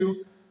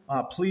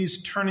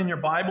Please turn in your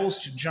Bibles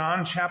to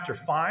John chapter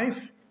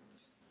 5.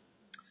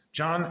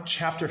 John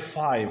chapter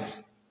 5.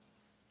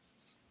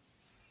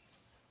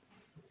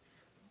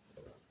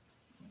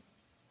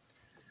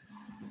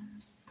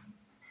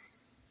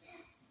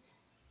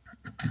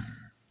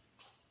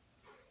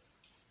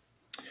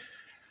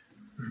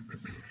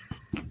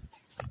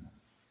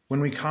 When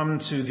we come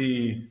to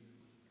the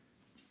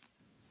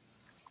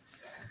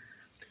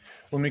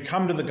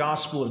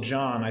Gospel of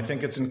John, I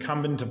think it's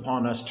incumbent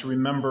upon us to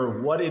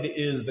remember what it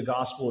is the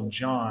Gospel of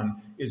John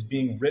is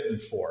being written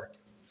for.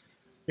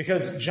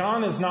 Because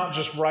John is not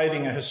just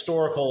writing a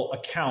historical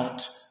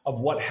account of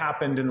what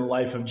happened in the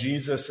life of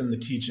Jesus and the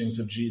teachings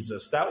of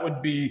Jesus. That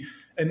would be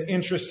an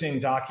interesting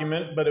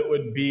document, but it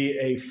would be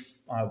a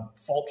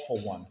faultful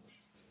one.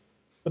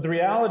 But the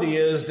reality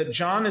is that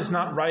John is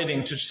not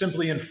writing to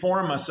simply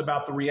inform us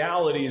about the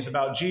realities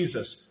about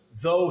Jesus,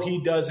 though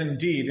he does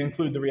indeed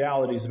include the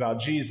realities about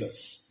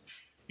Jesus.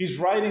 He's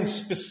writing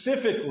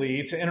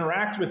specifically to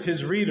interact with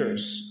his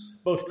readers,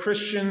 both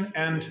Christian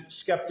and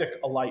skeptic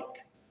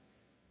alike.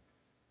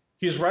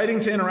 He is writing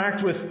to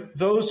interact with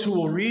those who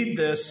will read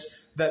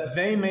this, that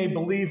they may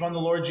believe on the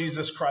Lord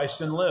Jesus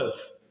Christ and live.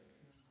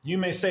 You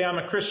may say, I'm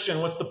a Christian.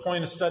 What's the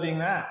point of studying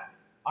that?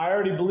 I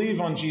already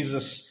believe on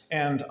Jesus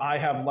and I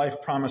have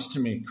life promised to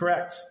me.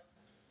 Correct.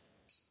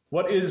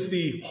 What is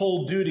the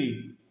whole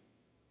duty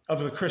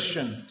of the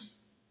Christian?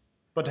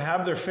 But to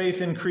have their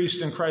faith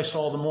increased in Christ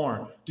all the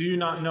more. Do you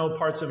not know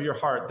parts of your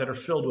heart that are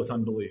filled with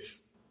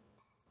unbelief?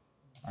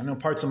 I know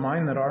parts of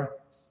mine that are.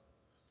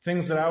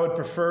 Things that I would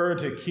prefer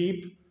to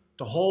keep,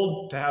 to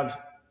hold, to have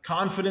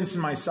confidence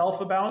in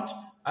myself about,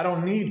 I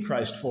don't need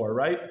Christ for,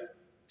 right?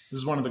 This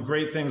is one of the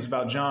great things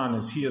about John,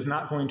 is he is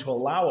not going to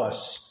allow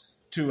us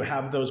to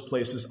have those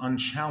places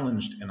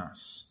unchallenged in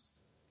us.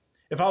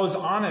 If I was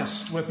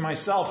honest with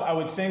myself, I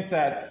would think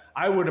that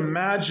I would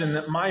imagine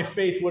that my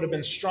faith would have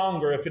been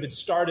stronger if it had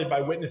started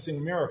by witnessing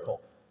a miracle.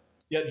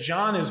 Yet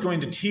John is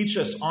going to teach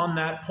us on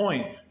that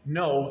point.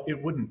 No,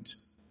 it wouldn't.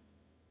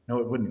 No,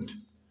 it wouldn't.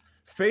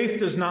 Faith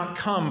does not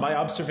come by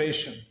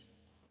observation.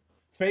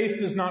 Faith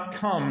does not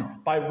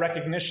come by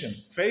recognition.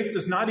 Faith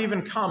does not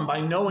even come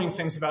by knowing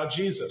things about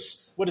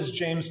Jesus. What does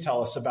James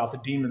tell us about the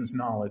demon's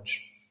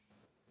knowledge?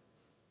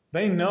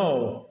 They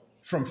know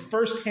from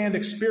firsthand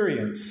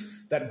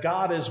experience that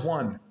God is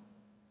one.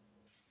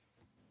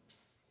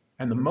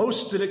 And the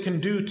most that it can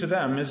do to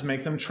them is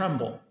make them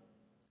tremble,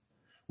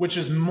 which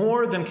is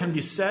more than can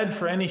be said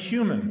for any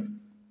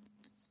human.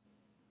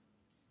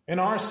 In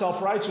our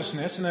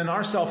self-righteousness and in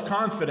our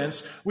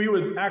self-confidence, we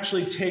would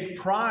actually take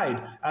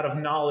pride out of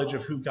knowledge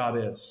of who God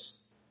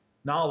is.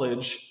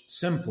 Knowledge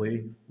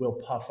simply will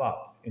puff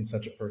up in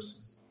such a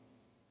person.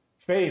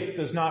 Faith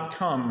does not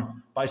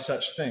come by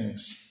such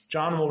things.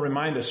 John will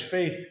remind us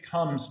faith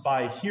comes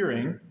by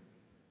hearing,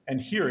 and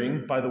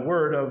hearing by the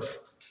word of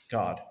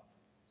God.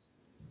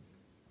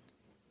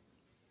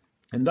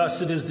 And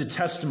thus it is the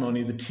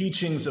testimony, the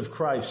teachings of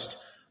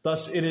Christ.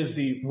 Thus it is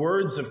the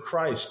words of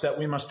Christ that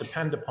we must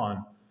depend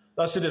upon.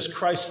 Thus it is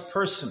Christ's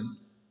person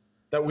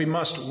that we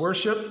must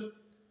worship,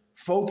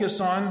 focus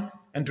on,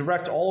 and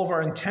direct all of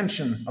our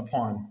intention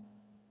upon.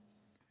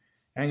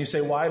 And you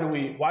say, why do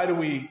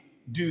we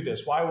do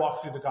this? Why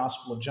walk through the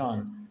Gospel of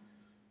John?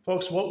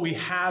 Folks, what we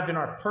have in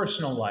our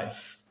personal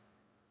life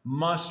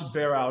must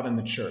bear out in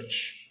the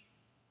church.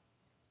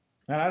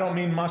 And I don't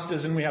mean must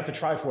as in we have to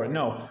try for it.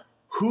 No,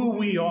 who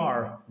we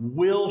are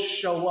will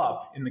show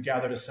up in the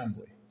gathered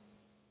assembly.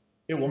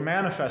 It will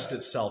manifest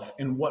itself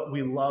in what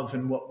we love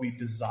and what we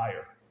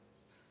desire.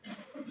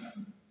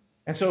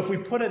 And so if we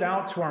put it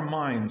out to our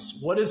minds,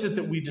 what is it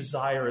that we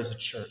desire as a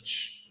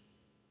church?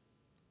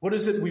 What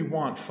is it we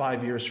want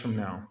 5 years from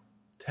now?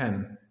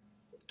 10,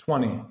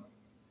 20,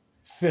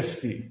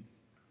 50,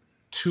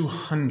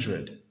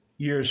 200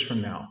 years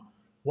from now?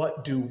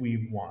 What do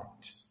we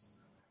want?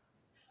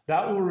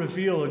 That will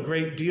reveal a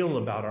great deal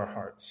about our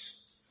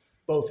hearts,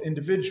 both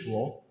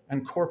individual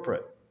and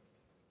corporate.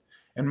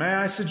 And may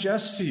I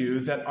suggest to you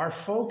that our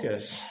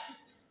focus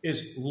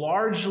is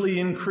largely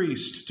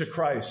increased to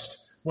Christ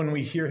when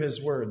we hear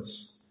his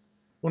words,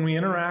 when we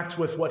interact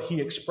with what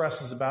he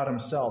expresses about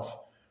himself.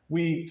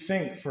 We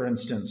think, for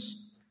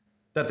instance,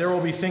 that there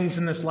will be things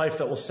in this life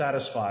that will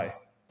satisfy.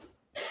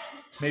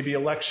 Maybe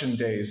election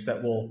days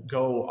that will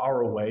go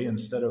our way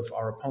instead of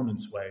our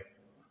opponent's way.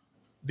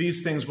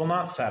 These things will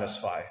not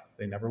satisfy.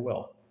 They never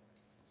will.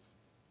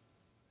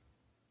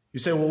 You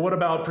say, well, what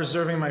about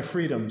preserving my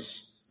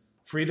freedoms?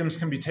 Freedoms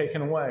can be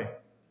taken away.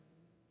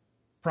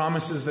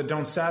 Promises that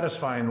don't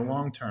satisfy in the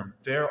long term.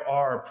 There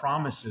are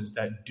promises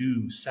that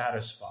do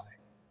satisfy.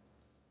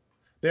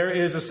 There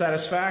is a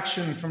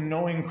satisfaction from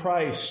knowing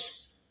Christ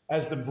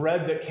as the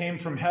bread that came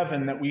from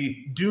heaven that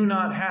we do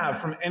not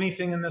have from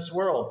anything in this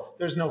world.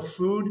 There's no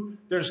food,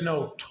 there's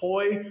no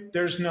toy,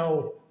 there's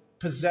no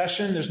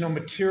possession, there's no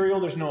material,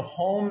 there's no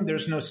home,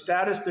 there's no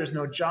status, there's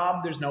no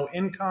job, there's no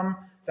income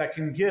that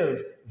can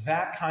give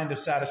that kind of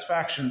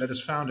satisfaction that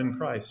is found in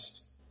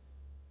Christ.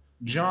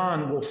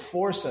 John will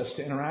force us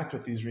to interact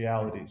with these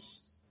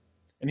realities.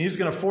 And he's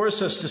going to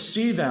force us to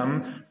see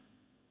them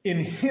in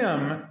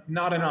him,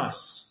 not in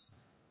us.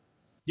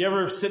 You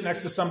ever sit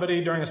next to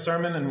somebody during a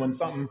sermon and when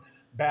something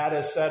bad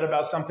is said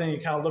about something, you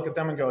kind of look at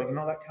them and go,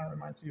 that kind of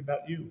reminds me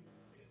about you.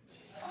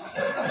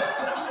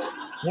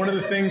 One of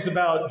the things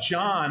about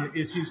John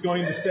is he's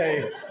going to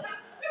say,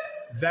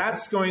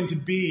 that's going to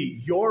be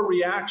your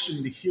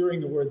reaction to hearing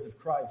the words of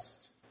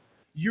Christ.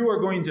 You are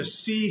going to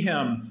see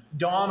him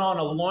don on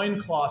a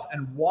loincloth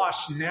and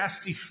wash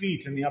nasty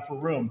feet in the upper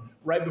room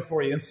right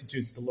before he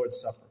institutes the Lord's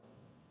Supper.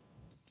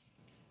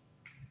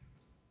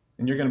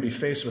 And you're going to be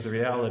faced with the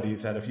reality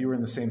that if you were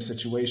in the same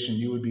situation,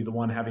 you would be the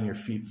one having your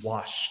feet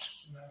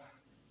washed.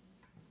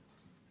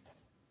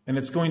 And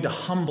it's going to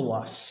humble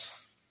us.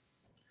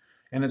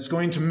 And it's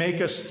going to make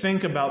us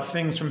think about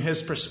things from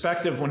his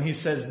perspective when he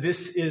says,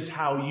 this is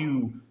how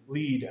you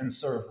lead and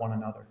serve one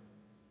another.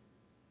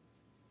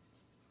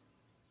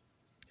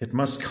 It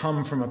must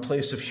come from a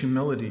place of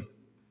humility,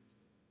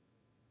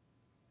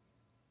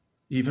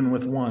 even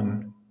with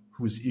one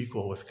who is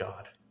equal with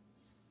God.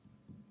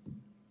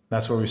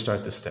 That's where we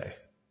start this day.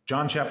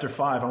 John chapter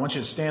 5, I want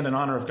you to stand in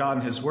honor of God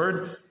and his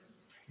word,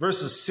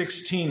 verses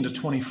 16 to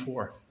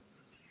 24.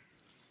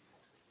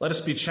 Let us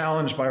be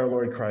challenged by our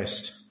Lord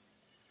Christ.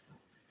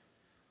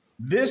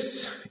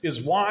 This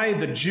is why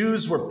the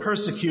Jews were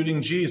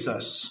persecuting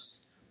Jesus,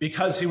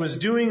 because he was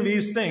doing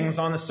these things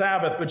on the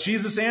Sabbath. But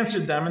Jesus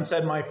answered them and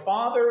said, my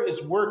Father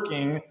is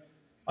working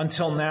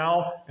until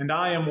now, and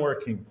I am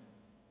working.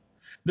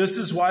 This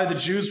is why the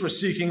Jews were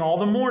seeking all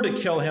the more to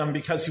kill him,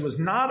 because he was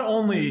not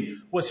only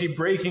was he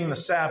breaking the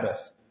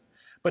Sabbath,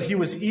 but he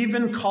was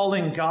even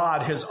calling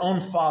God his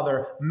own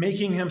Father,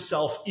 making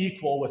himself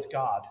equal with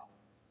God.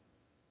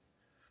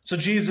 So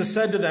Jesus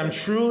said to them,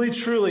 truly,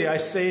 truly, I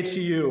say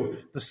to you,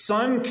 the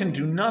Son can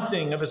do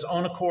nothing of his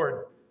own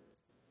accord,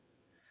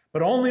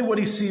 but only what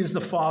he sees the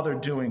Father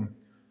doing.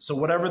 So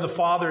whatever the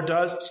Father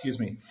does,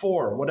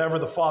 whatever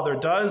the Father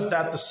does,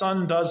 that the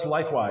Son does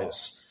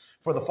likewise.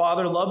 For the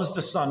Father loves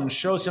the Son and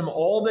shows him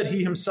all that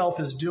he himself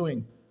is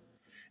doing.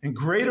 And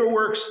greater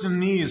works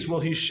than these will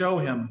he show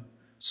him,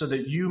 so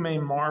that you may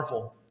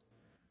marvel.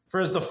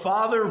 For as the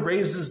Father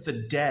raises the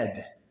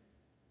dead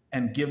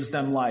and gives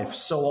them life,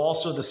 so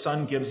also the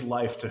Son gives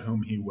life to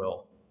whom he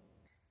will.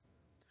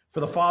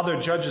 For the Father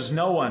judges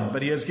no one,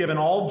 but he has given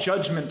all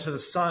judgment to the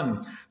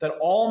Son, that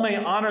all may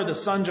honor the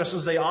Son just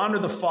as they honor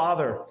the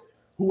Father.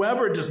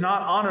 Whoever does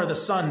not honor the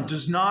Son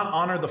does not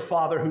honor the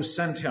Father who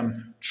sent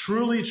him.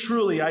 Truly,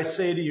 truly, I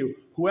say to you,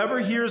 whoever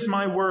hears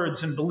my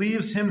words and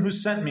believes him who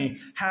sent me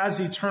has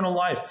eternal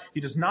life. He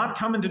does not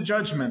come into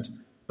judgment,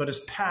 but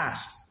is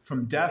passed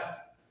from death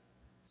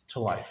to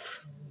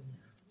life.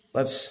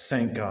 Let's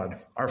thank God.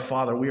 Our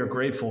Father, we are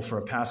grateful for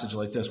a passage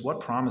like this.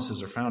 What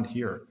promises are found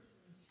here?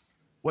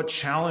 What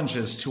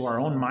challenges to our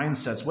own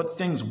mindsets? What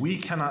things we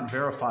cannot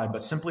verify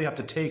but simply have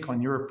to take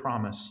on your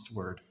promised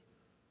word?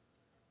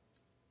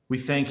 We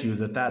thank you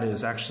that that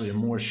is actually a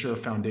more sure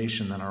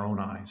foundation than our own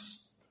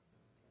eyes.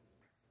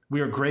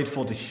 We are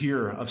grateful to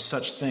hear of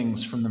such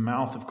things from the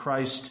mouth of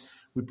Christ.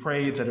 We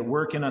pray that it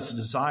work in us a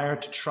desire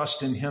to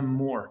trust in him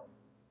more.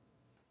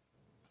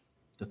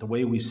 That the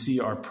way we see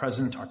our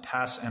present, our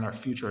past, and our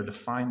future are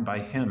defined by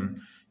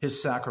him,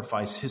 his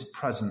sacrifice, his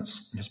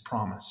presence, and his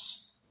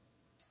promise.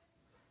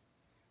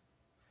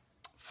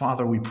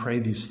 Father, we pray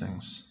these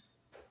things.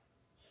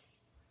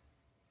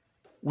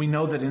 We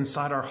know that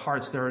inside our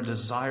hearts there are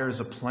desires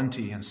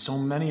aplenty, and so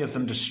many of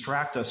them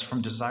distract us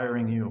from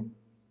desiring you.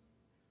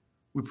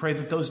 We pray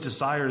that those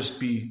desires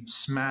be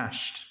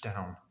smashed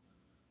down,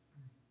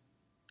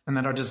 and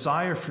that our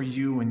desire for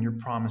you and your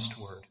promised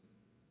word,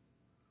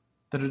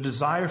 that a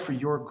desire for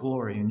your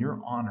glory and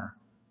your honor,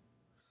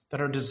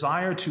 that our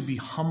desire to be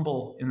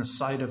humble in the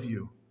sight of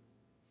you,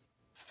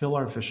 fill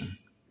our vision.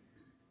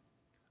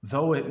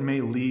 Though it may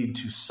lead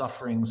to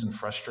sufferings and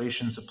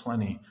frustrations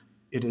aplenty,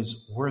 it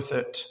is worth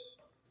it,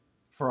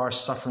 for our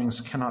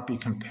sufferings cannot be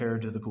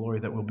compared to the glory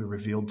that will be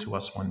revealed to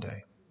us one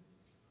day.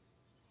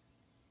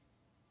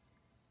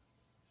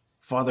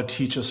 Father,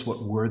 teach us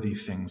what worthy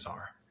things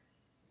are.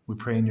 We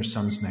pray in your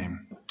Son's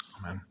name.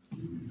 Amen.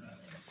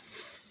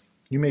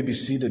 You may be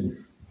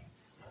seated.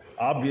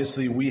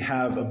 Obviously, we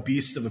have a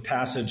beast of a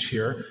passage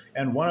here,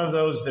 and one of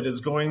those that is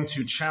going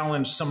to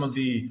challenge some of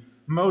the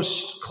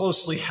most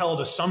closely held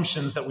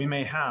assumptions that we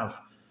may have.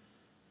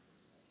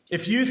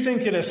 If you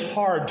think it is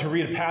hard to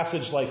read a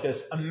passage like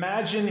this,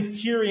 imagine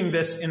hearing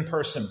this in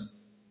person.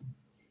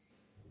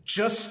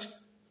 Just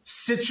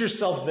sit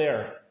yourself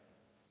there.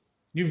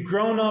 You've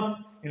grown up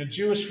in a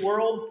Jewish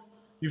world.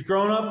 You've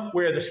grown up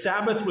where the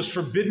Sabbath was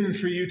forbidden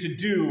for you to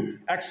do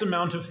X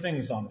amount of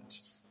things on it.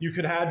 You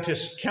could have to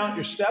count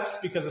your steps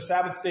because a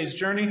Sabbath day's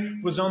journey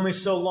was only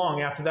so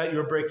long. After that, you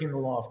were breaking the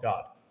law of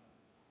God.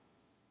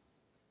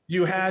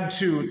 You had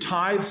to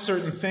tithe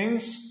certain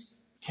things,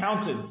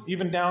 counted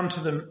even down to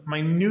the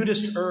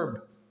minutest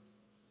herb.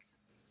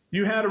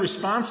 You had a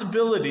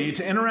responsibility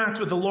to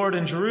interact with the Lord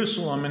in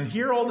Jerusalem, and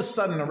here all of a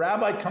sudden a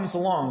rabbi comes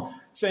along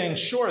saying,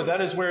 sure,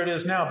 that is where it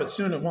is now, but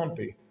soon it won't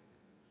be.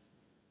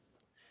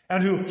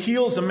 and who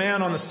heals a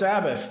man on the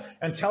Sabbath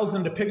and tells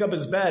them to pick up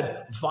his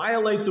bed,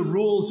 violate the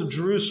rules of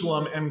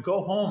Jerusalem, and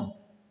go home.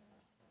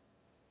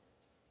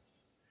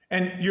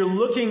 And you're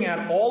looking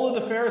at all of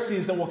the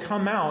Pharisees that will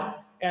come out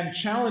and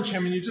challenge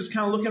him, and you just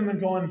kind of look at them and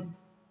going,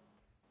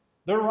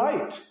 they're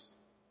right.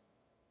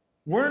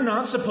 We're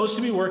not supposed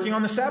to be working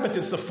on the Sabbath.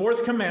 It's the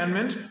fourth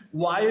commandment.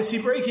 Why is he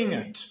breaking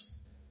it?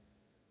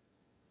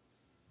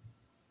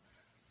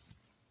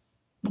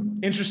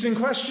 Interesting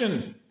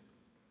question.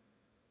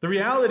 The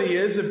reality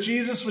is, if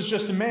Jesus was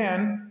just a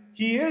man,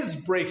 he is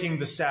breaking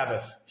the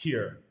Sabbath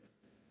here,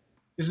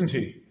 isn't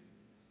he?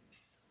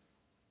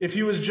 If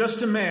he was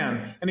just a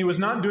man and he was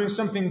not doing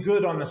something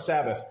good on the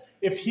Sabbath,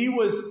 if he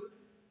was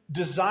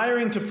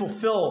desiring to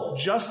fulfill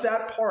just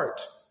that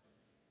part,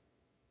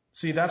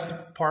 see, that's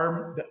the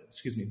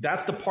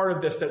part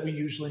of this that we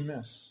usually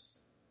miss.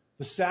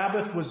 The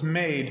Sabbath was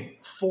made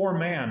for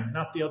man,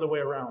 not the other way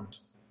around.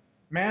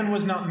 Man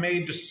was not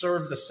made to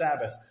serve the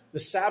Sabbath. The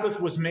Sabbath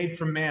was made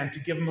for man to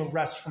give him a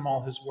rest from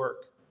all his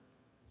work.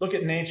 Look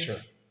at nature.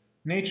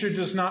 Nature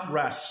does not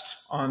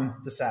rest on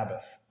the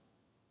Sabbath.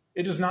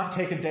 It does not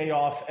take a day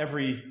off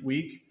every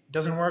week. It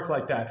doesn't work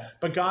like that.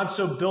 But God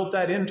so built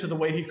that into the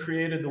way he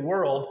created the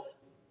world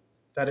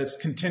that it's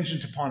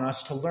contingent upon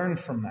us to learn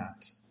from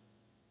that.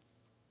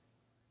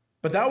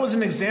 But that was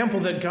an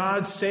example that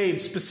God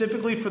saved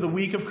specifically for the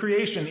week of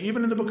creation,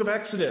 even in the book of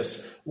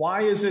Exodus.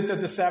 Why is it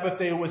that the Sabbath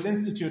day was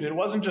instituted? It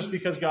wasn't just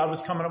because God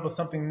was coming up with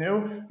something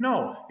new.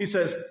 No, he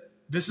says,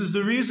 this is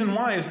the reason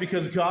why, is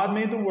because God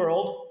made the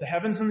world, the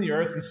heavens and the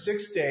earth, in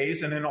 6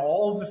 days, and in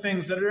all of the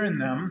things that are in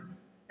them.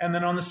 And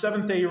then on the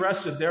seventh day he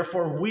rested.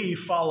 Therefore, we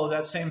follow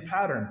that same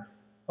pattern.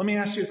 Let me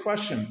ask you a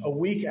question. A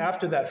week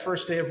after that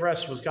first day of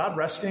rest, was God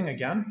resting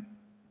again?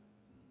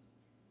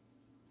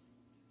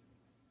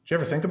 Did you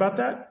ever think about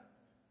that?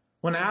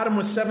 When Adam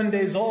was 7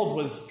 days old,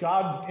 was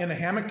God in a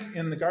hammock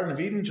in the Garden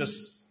of Eden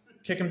just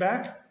kicking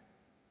back?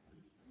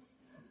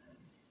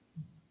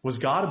 Was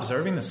God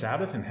observing the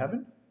Sabbath in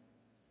heaven?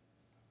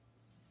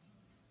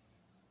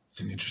 It's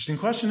an interesting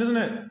question, isn't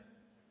it?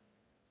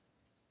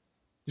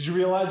 Did you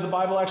realize the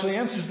Bible actually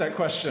answers that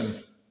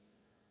question?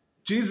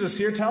 Jesus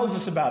here tells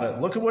us about it.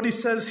 Look at what he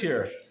says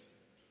here.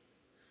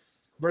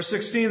 Verse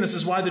 16, this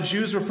is why the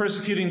Jews were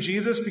persecuting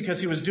Jesus,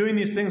 because he was doing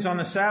these things on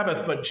the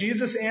Sabbath. But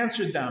Jesus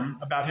answered them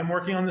about him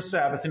working on the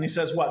Sabbath. And he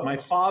says what? My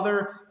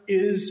Father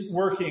is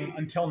working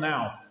until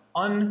now.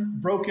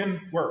 Unbroken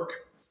work.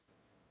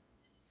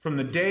 From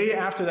the day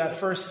after that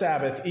first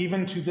Sabbath,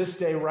 even to this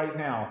day right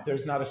now,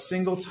 there's not a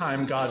single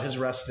time God has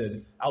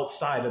rested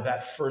outside of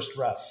that first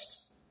rest.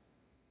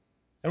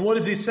 And what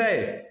does he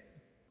say?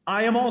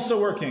 I am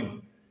also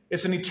working.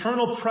 It's an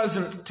eternal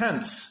present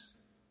tense.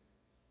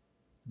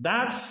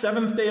 That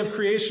seventh day of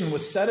creation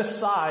was set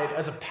aside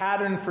as a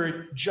pattern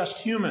for just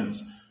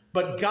humans.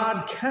 But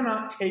God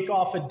cannot take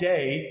off a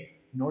day,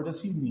 nor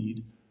does he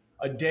need,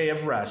 a day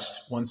of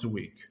rest once a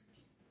week.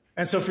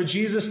 And so for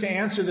Jesus to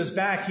answer this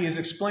back, he is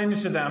explaining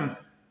to them,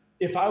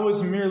 if I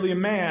was merely a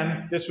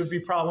man, this would be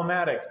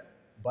problematic.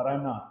 But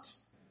I'm not.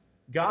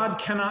 God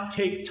cannot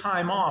take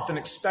time off and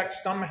expect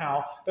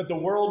somehow that the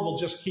world will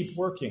just keep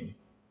working.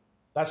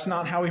 That's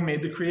not how he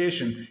made the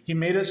creation. He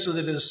made it so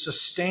that it is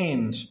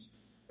sustained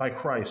by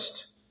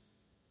Christ.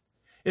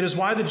 It is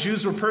why the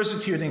Jews were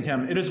persecuting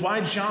him. It is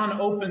why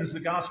John opens the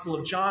Gospel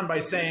of John by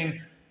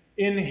saying,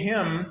 in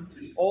him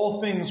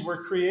all things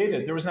were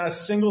created. There was not a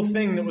single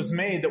thing that was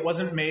made that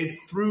wasn't made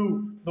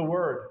through the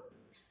Word,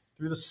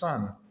 through the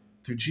Son,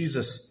 through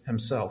Jesus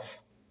himself.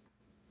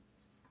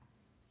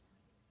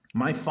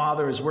 My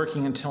Father is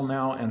working until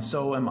now, and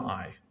so am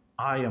I.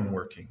 I am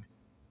working.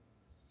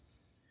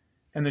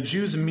 And the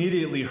Jews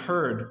immediately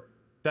heard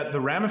that the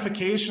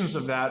ramifications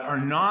of that are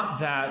not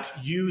that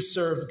you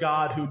serve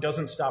God who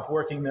doesn't stop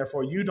working,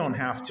 therefore you don't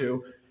have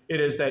to. It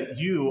is that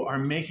you're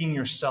making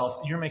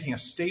a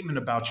statement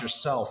about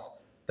yourself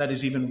that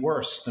is even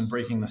worse than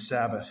breaking the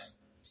Sabbath.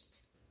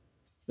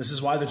 This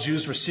is why the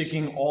Jews were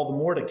seeking all the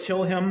more to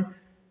kill him,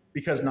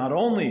 because not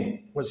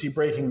only was he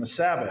breaking the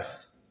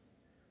Sabbath,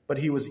 but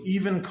he was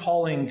even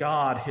calling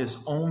God his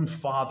own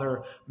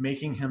Father,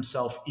 making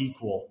himself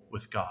equal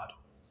with God.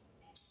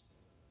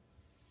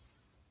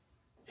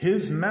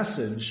 His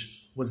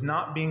message was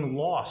not being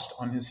lost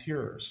on his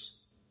hearers.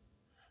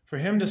 For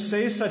him to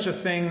say such a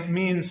thing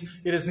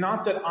means it is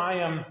not that I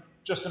am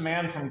just a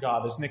man from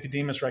God, as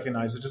Nicodemus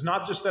recognized. It is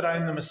not just that I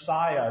am the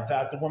Messiah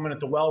that the woman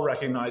at the well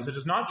recognized. It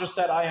is not just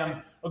that I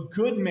am a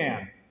good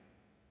man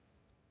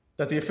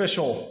that the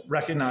official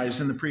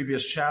recognized in the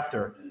previous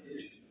chapter.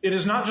 It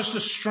is not just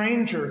a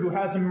stranger who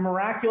has a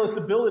miraculous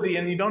ability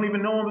and you don't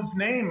even know his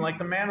name, like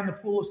the man in the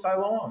pool of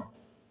Siloam.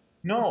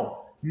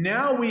 No.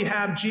 Now we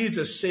have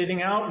Jesus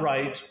stating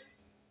outright,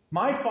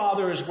 my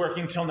Father is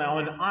working till now,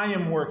 and I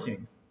am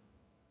working.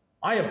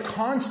 I have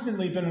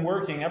constantly been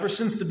working ever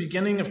since the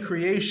beginning of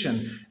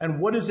creation. And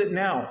what is it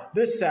now?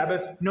 This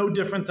Sabbath, no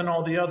different than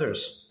all the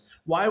others.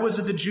 Why was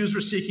it the Jews were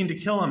seeking to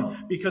kill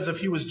him? Because if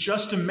he was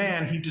just a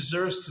man, he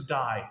deserves to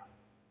die.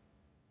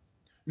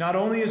 Not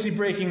only is he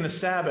breaking the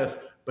Sabbath,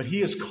 but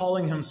he is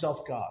calling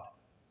himself God.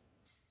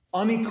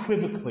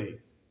 unequivocally,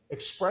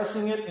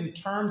 expressing it in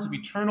terms of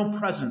eternal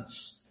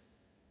presence,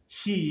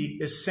 he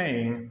is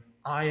saying,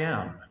 I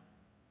am.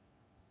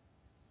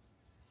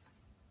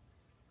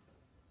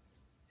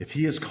 If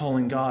he is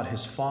calling God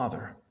his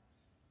Father,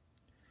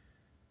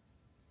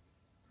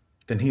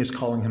 then he is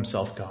calling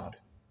himself God.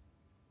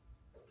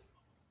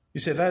 You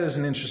say, that is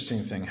an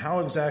interesting thing. How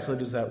exactly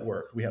does that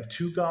work? We have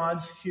two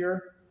gods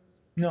here?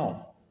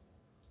 No.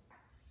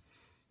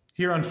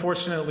 Here,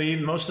 unfortunately,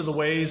 most of the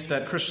ways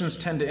that Christians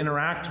tend to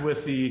interact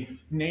with the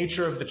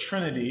nature of the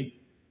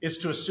Trinity is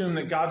to assume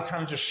that God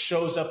kind of just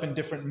shows up in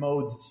different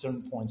modes at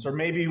certain points. Or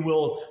maybe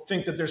we'll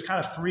think that there's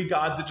kind of three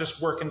gods that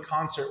just work in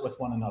concert with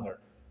one another.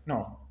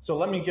 No. So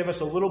let me give us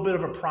a little bit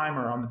of a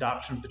primer on the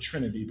doctrine of the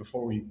Trinity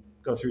before we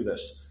go through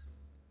this.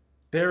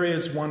 There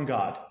is one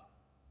God.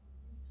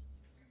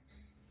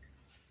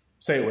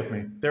 Say it with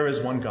me. There is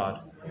one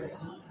God.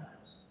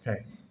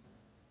 Okay.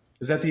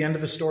 Is that the end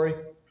of the story?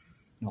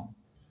 No.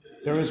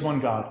 There is one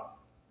God.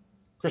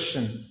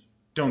 Christian,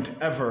 don't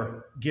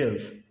ever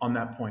give on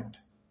that point.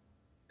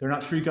 There are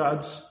not three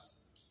gods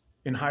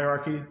in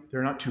hierarchy. There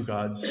are not two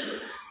gods.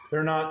 There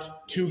are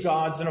not two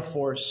gods in a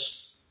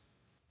force.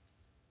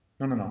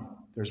 No.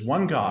 There's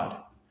one God.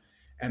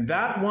 And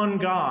that one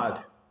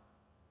God,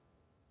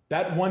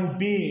 that one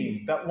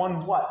being, that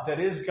one what, that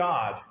is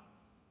God,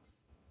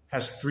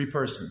 has three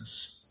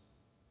persons.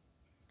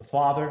 The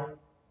Father,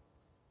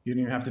 you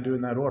don't even have to do it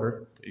in that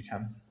order, but you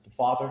can. The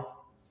Father,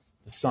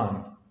 the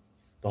Son,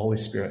 the Holy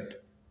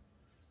Spirit.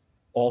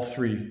 All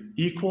three,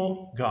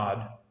 equal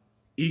God,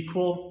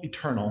 equal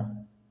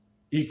eternal,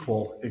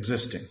 equal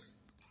existing.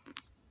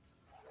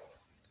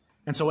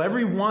 And so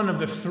every one of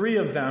the three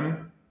of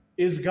them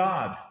is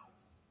God,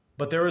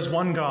 but there is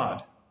one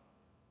God.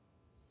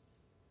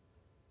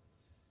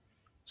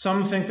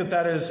 Some think that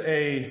that is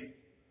a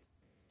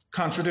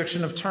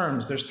contradiction of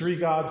terms. There's three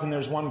gods and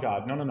there's one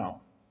God.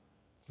 No.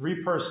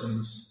 Three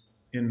persons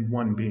in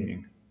one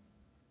being.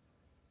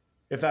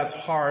 If that's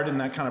hard and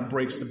that kind of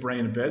breaks the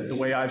brain a bit, the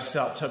way I've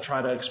sought to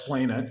try to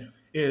explain it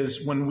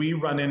is when we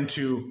run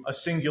into a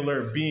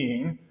singular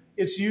being,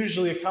 it's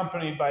usually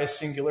accompanied by a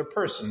singular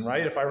person,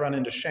 right? If I run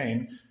into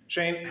Shane,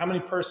 how many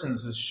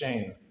persons is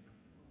Shane?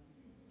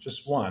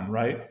 Just one,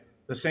 right?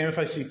 The same if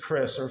I see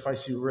Chris or if I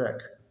see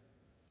Rick.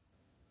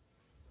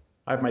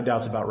 I have my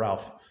doubts about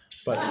Ralph,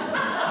 but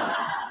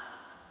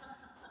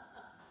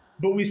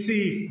we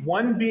see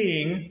one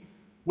being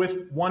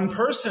with one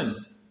person.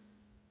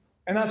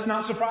 And that's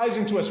not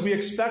surprising to us. We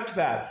expect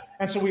that.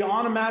 And so we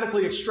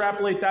automatically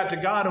extrapolate that to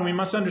God, and we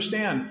must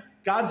understand,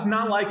 God's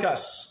not like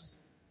us.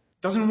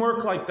 Doesn't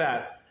work like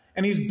that.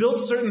 And he's built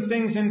certain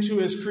things into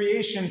his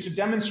creation to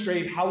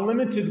demonstrate how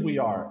limited we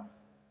are.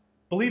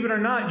 Believe it or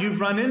not, you've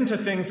run into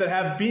things that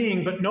have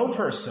being but no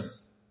person.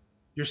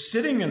 You're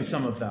sitting in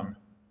some of them.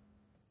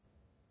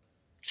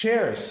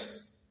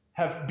 Chairs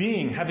have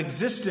being, have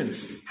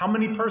existence. How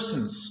many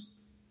persons?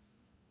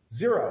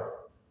 0.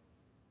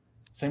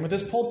 Same with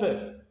this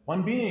pulpit.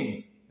 One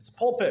being. It's a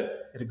pulpit.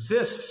 It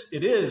exists.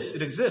 It is.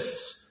 It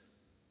exists.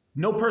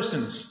 No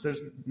persons. There's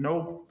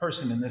no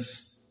person in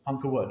this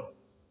hunk of wood.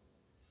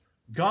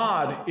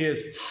 God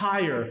is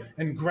higher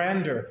and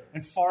grander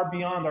and far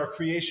beyond our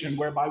creation,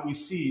 whereby we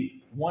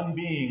see one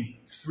being,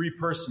 three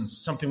persons,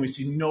 something we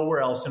see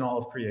nowhere else in all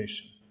of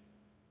creation.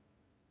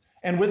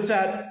 And with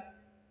that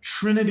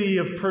trinity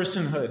of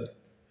personhood,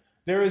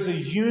 there is a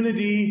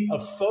unity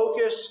of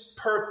focus,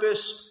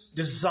 purpose,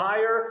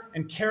 desire,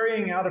 and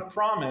carrying out of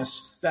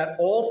promise that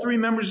all three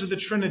members of the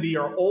Trinity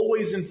are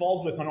always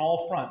involved with on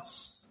all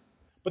fronts.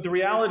 But the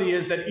reality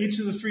is that each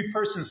of the three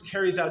persons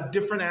carries out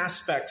different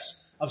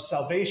aspects of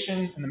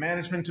salvation and the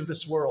management of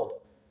this world.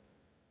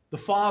 The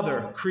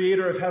Father,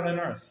 creator of heaven and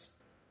earth.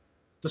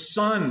 The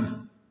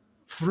Son,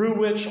 through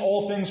which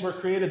all things were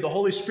created. The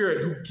Holy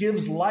Spirit, who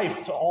gives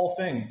life to all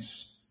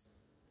things.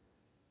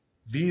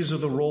 These are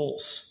the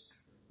roles.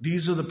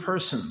 These are the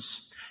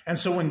persons. And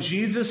so when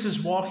Jesus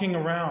is walking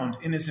around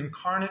in his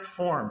incarnate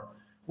form,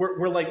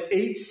 we're like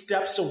 8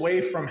 steps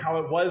away from how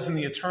it was in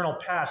the eternal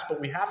past, but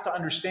we have to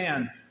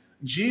understand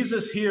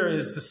Jesus here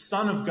is the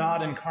Son of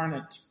God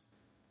incarnate.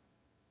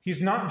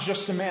 He's not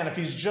just a man. If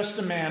he's just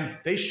a man,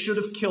 they should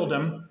have killed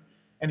him,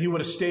 and he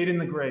would have stayed in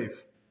the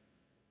grave.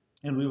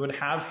 And we would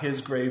have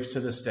his grave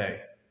to this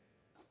day.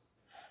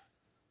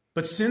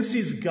 But since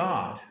he's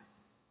God,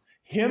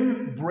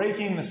 him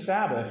breaking the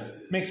Sabbath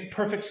makes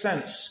perfect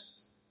sense.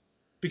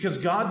 Because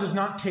God does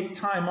not take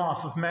time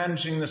off of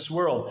managing this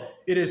world.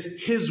 It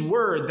is his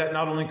word that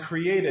not only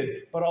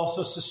created, but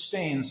also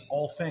sustains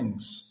all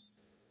things.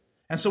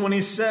 And so when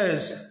he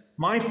says,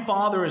 my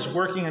Father is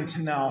working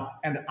until now,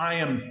 and I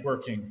am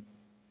working,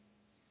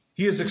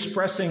 he is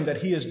expressing that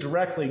he is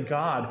directly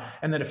God,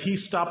 and that if he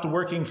stopped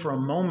working for a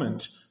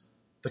moment,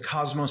 the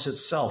cosmos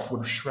itself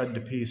would shred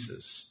to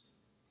pieces.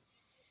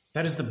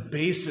 That is the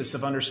basis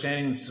of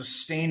understanding the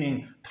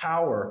sustaining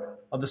power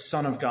of the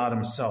Son of God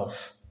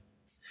himself.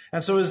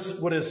 And so is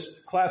what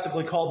is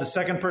classically called the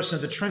second person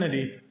of the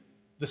Trinity.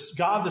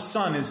 God the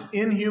Son is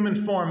in human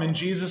form in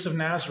Jesus of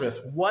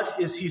Nazareth.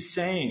 What is he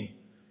saying?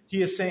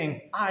 He is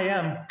saying, I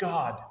am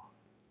God.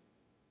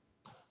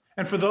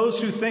 And for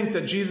those who think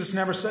that Jesus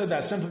never said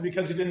that simply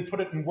because he didn't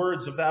put it in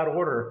words of that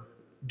order,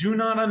 do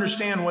not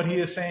understand what he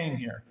is saying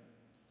here.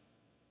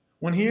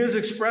 When he is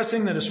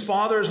expressing that his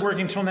Father is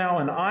working till now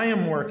and I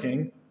am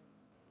working,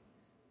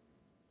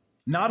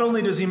 not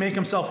only does he make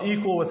himself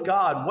equal with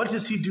God, what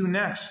does he do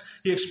next?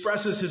 He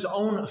expresses his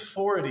own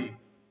authority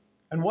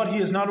and what he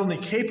is not only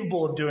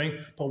capable of doing,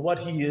 but what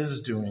he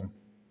is doing.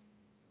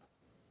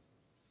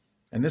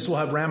 And this will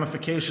have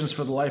ramifications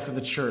for the life of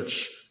the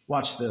church.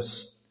 Watch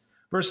this.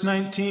 Verse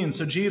 19,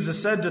 so Jesus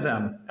said to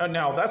them,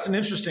 now that's an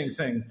interesting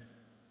thing.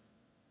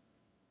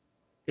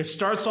 It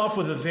starts off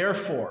with a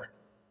therefore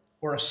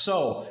or a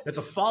so. It's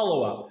a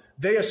follow-up.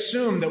 They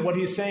assume that what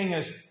he's saying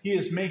is he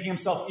is making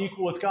himself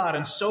equal with God,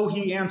 and so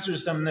he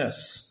answers them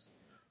this.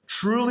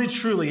 Truly,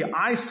 truly,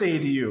 I say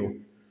to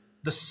you,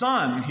 the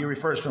Son, he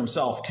refers to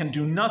himself, can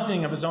do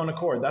nothing of his own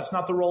accord. That's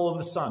not the role of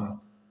the Son.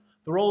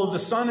 The role of the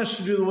Son is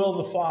to do the will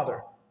of the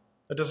Father.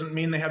 That doesn't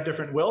mean they have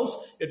different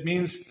wills. It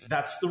means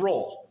that's the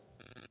role.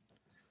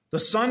 The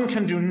Son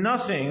can do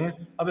nothing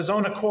of his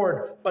own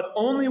accord, but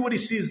only what he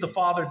sees the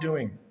Father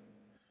doing.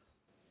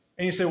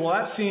 And you say, well,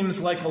 that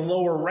seems like a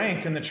lower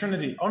rank in the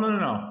Trinity. Oh,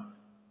 no.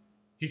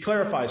 He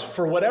clarifies,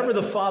 for whatever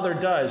the Father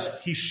does,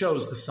 he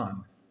shows the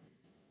Son.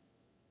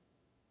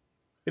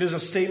 It is a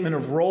statement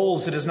of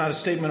roles. It is not a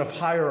statement of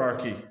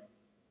hierarchy.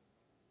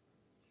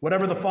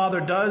 Whatever the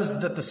Father does,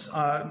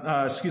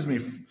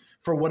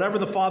 for whatever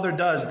the Father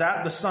does,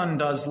 that the Son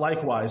does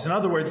likewise. In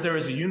other words, there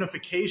is a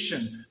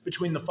unification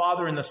between the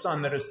Father and the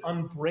Son that is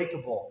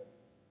unbreakable,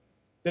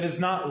 that is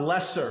not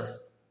lesser.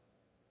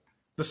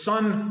 The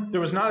Son,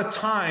 there was not a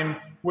time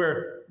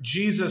where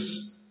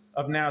Jesus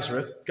of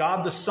Nazareth,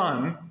 God the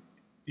Son,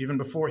 even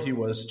before he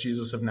was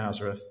Jesus of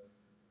Nazareth,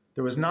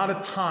 there was not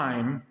a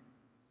time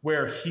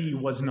where he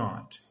was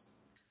not.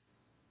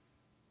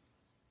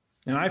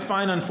 And I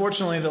find,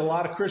 unfortunately, that a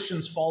lot of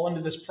Christians fall into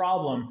this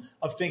problem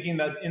of thinking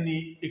that in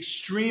the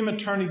extreme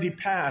eternity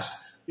past,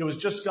 it was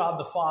just God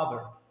the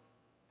Father.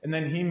 And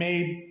then he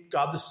made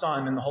God the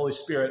Son and the Holy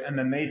Spirit, and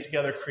then they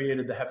together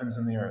created the heavens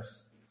and the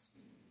earth.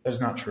 That is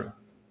not true.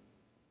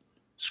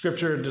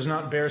 Scripture does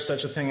not bear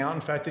such a thing out.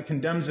 In fact, it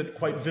condemns it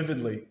quite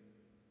vividly.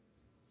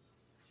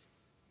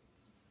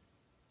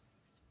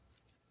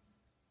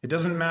 It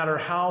doesn't matter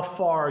how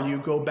far you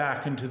go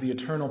back into the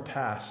eternal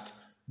past,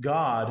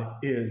 God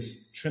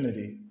is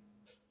Trinity,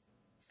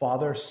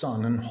 Father,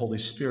 Son, and Holy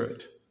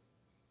Spirit.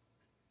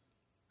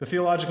 The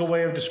theological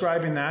way of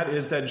describing that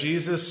is that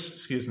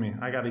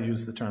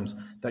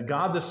that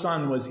God the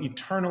Son was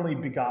eternally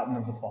begotten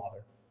of the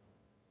Father.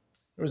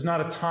 There was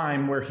not a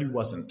time where he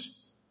wasn't.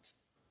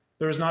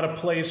 There was not a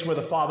place where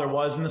the Father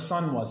was and the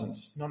Son wasn't.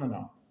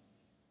 No.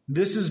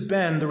 This has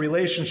been the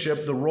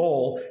relationship, the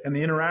role, and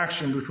the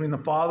interaction between the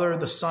Father,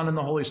 the Son, and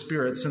the Holy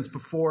Spirit since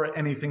before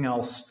anything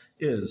else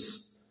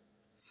is.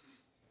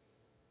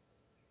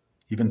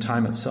 Even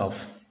time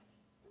itself.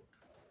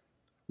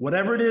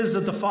 Whatever it is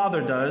that the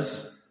Father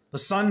does, the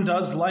Son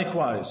does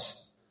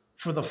likewise.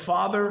 For the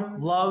Father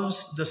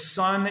loves the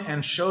Son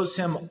and shows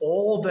him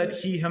all that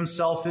he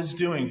himself is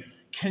doing.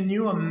 Can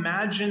you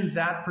imagine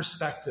that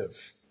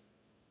perspective?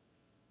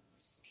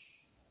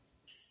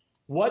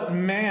 What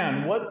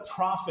man, what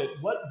prophet,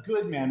 what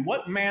good man,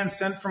 what man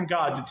sent from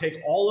God to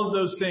take all of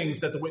those things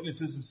that the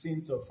witnesses have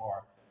seen so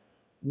far?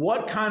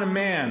 What kind of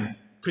man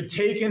could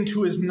take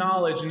into his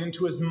knowledge and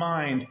into his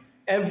mind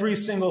every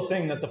single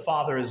thing that the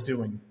Father is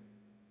doing?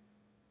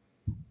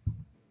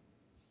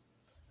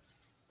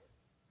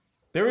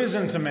 There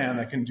isn't a man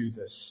that can do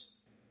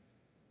this.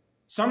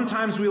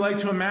 Sometimes we like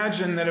to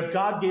imagine that if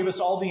God gave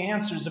us all the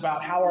answers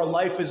about how our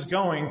life is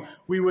going,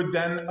 we would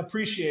then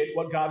appreciate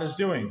what God is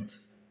doing.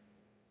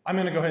 I'm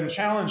going to go ahead and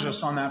challenge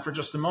us on that for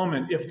just a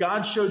moment. If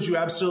God showed you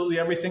absolutely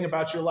everything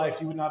about your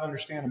life, you would not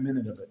understand a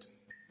minute of it.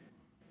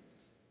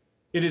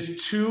 It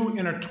is too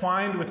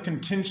intertwined with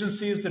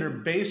contingencies that are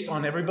based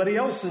on everybody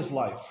else's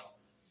life.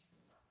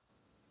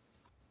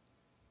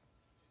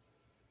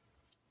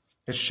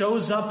 It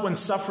shows up when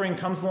suffering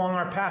comes along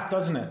our path,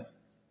 doesn't it?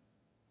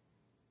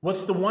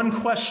 What's the one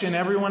question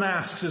everyone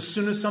asks as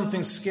soon as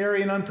something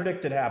scary and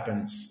unpredicted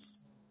happens?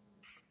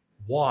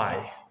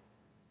 Why?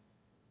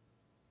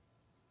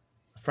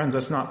 Friends,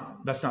 that's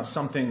not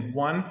something,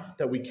 one,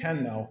 that we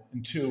can know,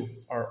 and two,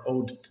 are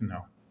owed to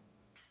know.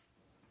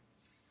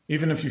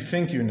 Even if you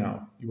think you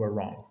know, you are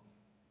wrong.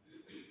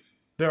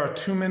 There are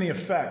too many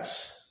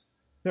effects.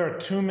 There are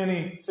too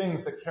many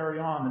things that carry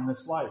on in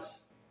this life.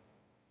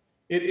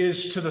 It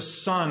is to the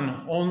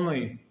Son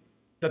only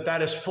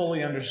that is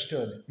fully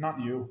understood,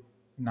 not you,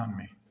 not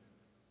me.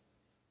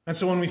 And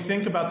so when we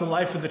think about the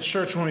life of the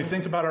church, when we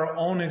think about our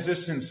own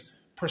existence,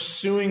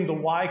 pursuing the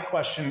why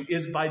question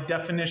is by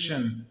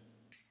definition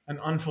an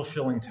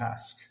unfulfilling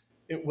task.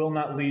 It will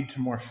not lead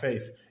to more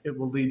faith. It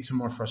will lead to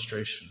more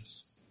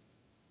frustrations.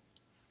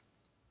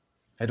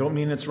 I don't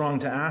mean it's wrong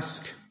to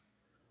ask.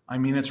 I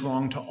mean it's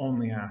wrong to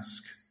only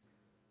ask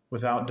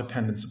without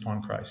dependence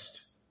upon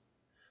Christ.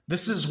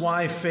 This is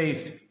why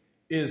faith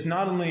is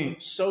not only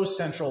so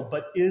central,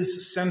 but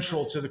is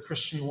central to the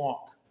Christian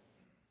walk.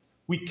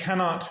 We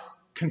cannot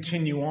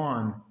continue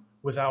on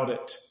without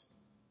it.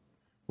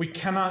 We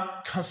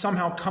cannot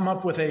somehow come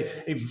up with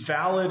a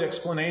valid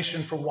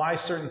explanation for why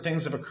certain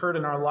things have occurred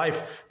in our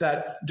life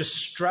that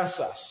distress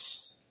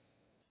us.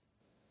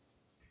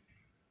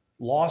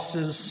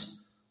 Losses,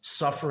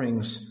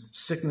 sufferings,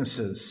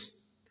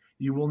 sicknesses.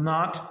 You will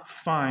not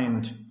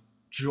find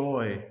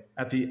joy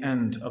at the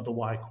end of the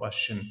why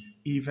question,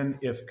 even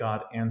if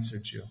God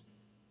answered you.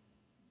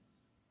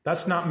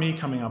 That's not me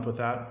coming up with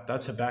that.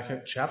 That's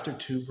Habakkuk chapter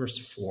 2,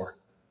 verse 4.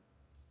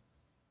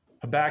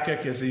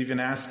 Habakkuk is even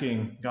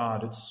asking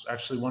God. It's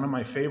actually one of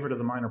my favorite of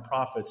the minor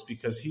prophets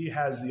because he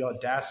has the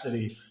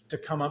audacity to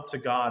come up to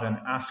God and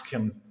ask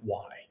him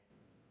why.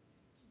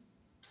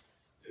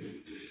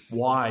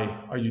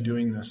 Why are you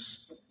doing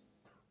this?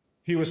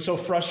 He was so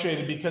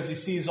frustrated because he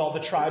sees all the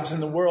tribes in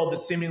the world that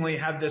seemingly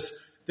have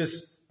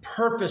this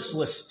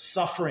purposeless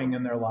suffering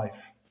in their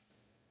life.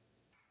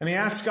 And he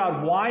asks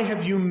God, why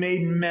have you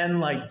made men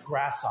like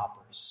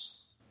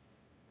grasshoppers?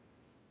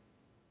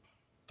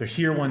 They're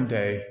here one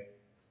day,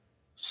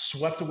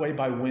 swept away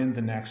by wind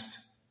the next.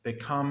 They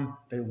come,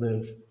 they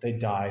live, they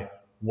die.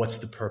 What's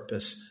the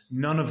purpose?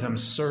 None of them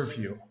serve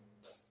you.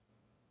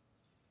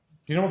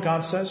 Do you know what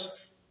God says?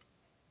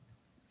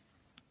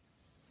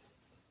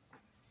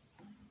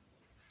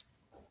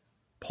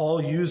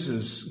 Paul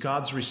uses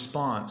God's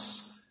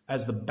response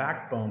as the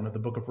backbone of the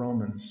book of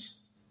Romans.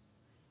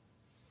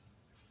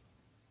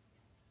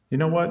 You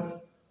know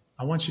what?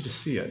 I want you to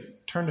see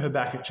it. Turn to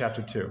Habakkuk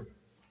chapter 2.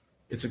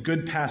 It's a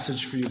good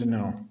passage for you to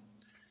know.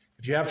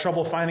 If you have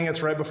trouble finding it,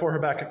 it's right before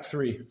Habakkuk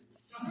 3.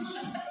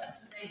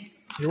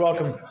 You're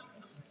welcome.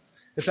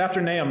 It's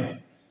after Nahum.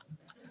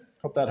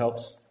 Hope that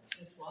helps.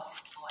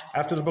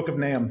 After the book of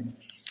Nahum.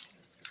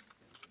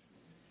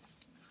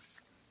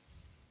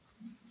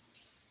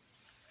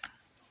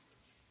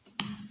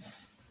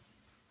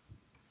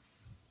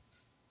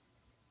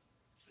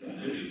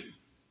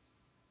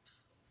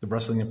 The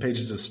rustling of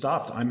pages has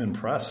stopped. I'm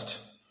impressed.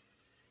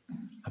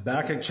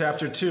 Habakkuk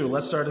chapter 2.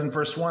 Let's start in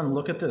verse 1.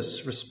 Look at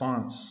this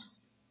response.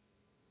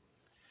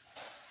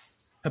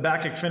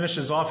 Habakkuk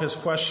finishes off his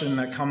question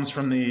that comes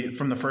from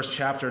the first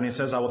chapter, and he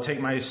says, I will take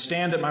my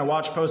stand at my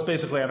watchpost.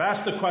 Basically, I've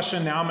asked the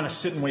question, now I'm going to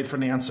sit and wait for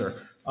an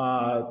answer.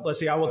 Let's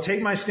see, I will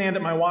take my stand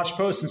at my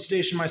watchpost and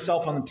station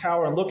myself on the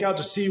tower and look out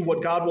to see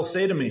what God will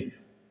say to me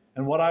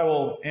and what I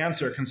will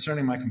answer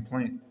concerning my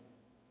complaint.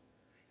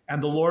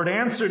 And the Lord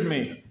answered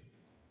me,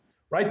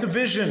 write the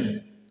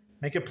vision,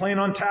 make it plain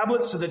on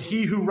tablets so that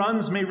he who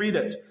runs may read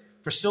it.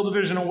 For still the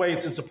vision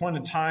awaits its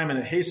appointed time, and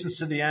it hastens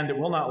to the end. It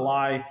will not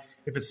lie.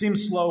 If it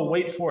seems slow,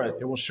 wait for it.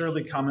 It will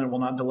surely come, and it will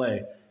not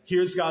delay.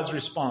 Here's God's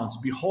response.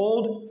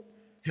 Behold,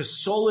 his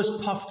soul is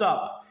puffed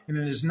up, and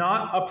it is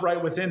not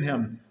upright within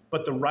him,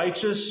 but the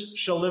righteous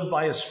shall live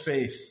by his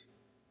faith.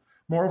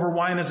 Moreover,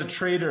 wine is a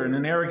traitor and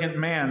an arrogant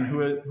man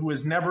who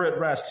is never at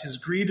rest. His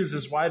greed is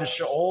as wide as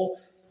Sheol.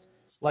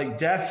 Like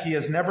death, he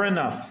has never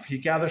enough. He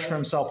gathers for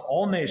himself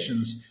all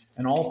nations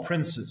and all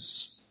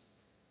princes.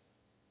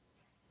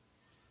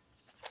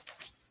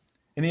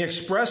 And he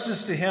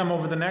expresses to him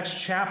over the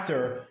next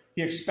chapter,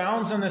 he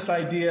expounds on this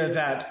idea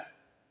that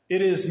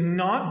it is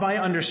not by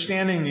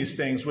understanding these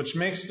things which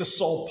makes the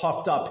soul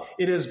puffed up.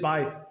 It is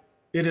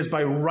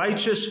by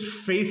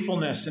righteous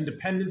faithfulness and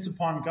dependence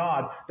upon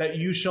God that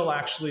you shall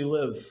actually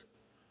live.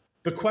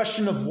 The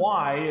question of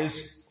why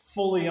is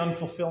fully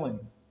unfulfilling.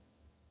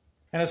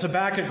 And as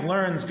Habakkuk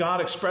learns,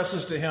 God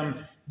expresses to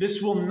him,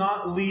 this will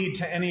not lead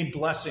to any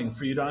blessing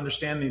for you to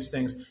understand these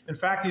things. In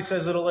fact, he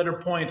says at a later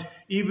point,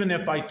 even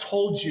if I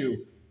told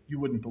you,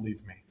 you wouldn't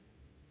believe me.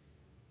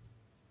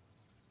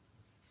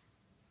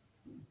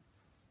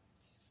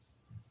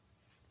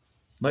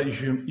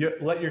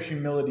 Let your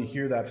humility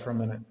hear that for a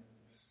minute.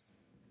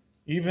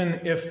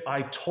 Even if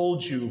I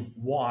told you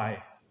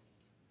why,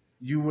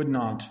 you would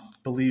not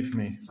believe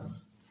me.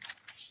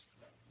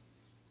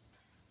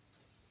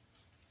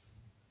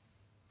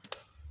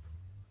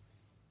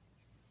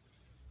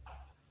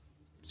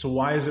 So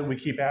why is it we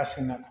keep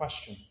asking that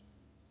question?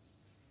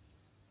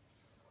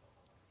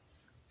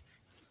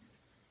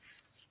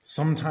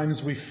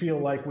 Sometimes we feel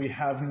like we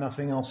have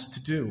nothing else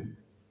to do.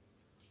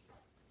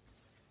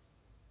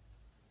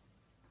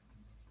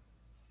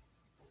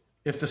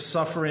 If the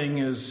suffering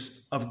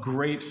is of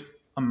great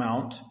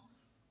amount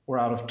or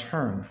out of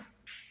turn,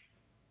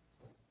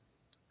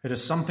 it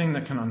is something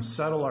that can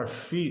unsettle our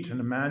feet and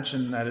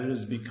imagine that it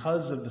is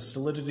because of the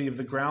solidity of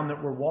the ground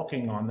that we're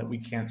walking on that we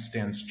can't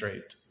stand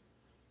straight.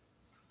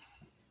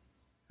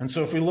 And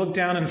so if we look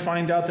down and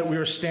find out that we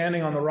are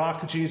standing on the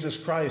rock of Jesus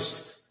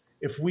Christ,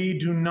 if we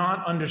do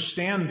not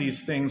understand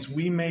these things,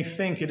 we may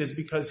think it is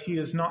because he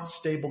is not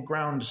stable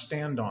ground to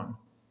stand on.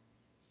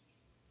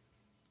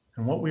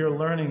 And what we are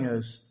learning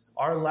is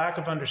our lack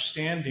of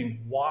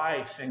understanding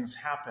why things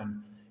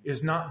happen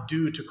is not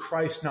due to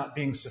Christ not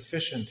being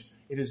sufficient.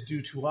 It is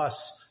due to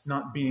us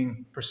not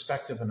being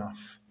perspective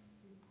enough.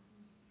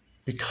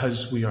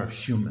 Because we are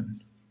human.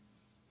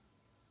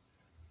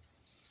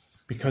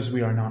 Because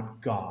we are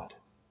not God.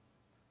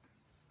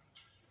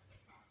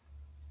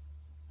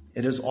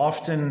 It is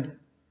often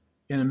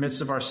in the midst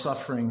of our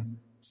suffering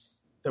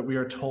that we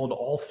are told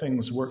all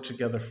things work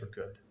together for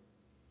good.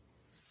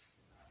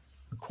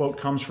 A quote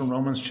comes from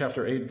Romans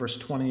chapter 8, verse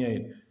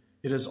 28.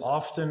 It is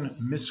often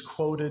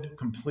misquoted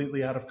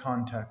completely out of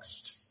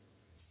context.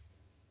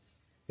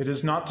 It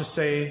is not to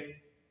say,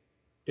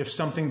 if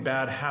something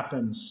bad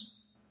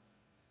happens,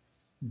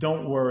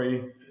 don't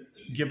worry,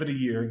 give it a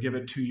year, give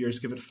it 2 years,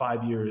 give it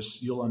 5 years,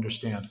 you'll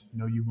understand.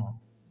 No, you won't.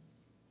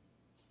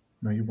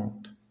 No, you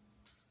won't.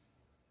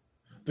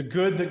 The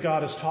good that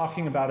God is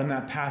talking about in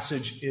that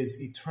passage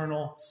is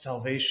eternal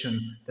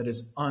salvation that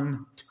is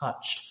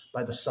untouched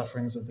by the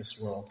sufferings of this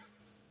world.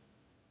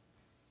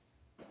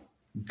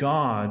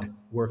 God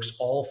works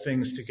all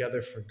things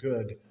together for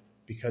good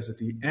because at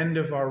the end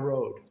of our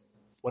road,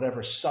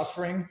 whatever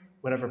suffering,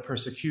 whatever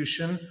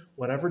persecution,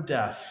 whatever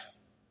death,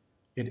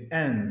 it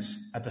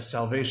ends at the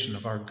salvation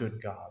of our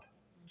good God.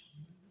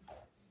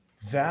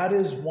 That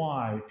is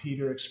why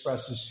Peter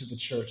expresses to the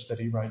church that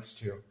he writes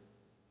to.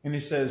 And he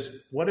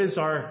says, what is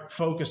our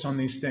focus on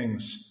these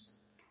things?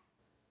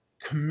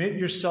 Commit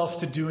yourself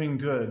to doing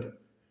good.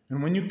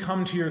 And when you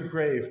come to your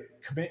grave,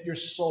 commit your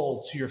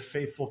soul to your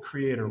faithful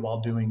Creator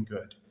while doing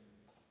good.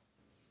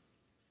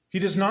 He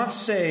does not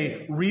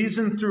say,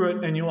 reason through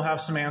it and you will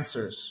have some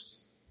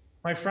answers.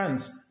 My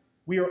friends,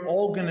 we are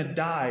all going to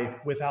die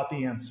without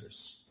the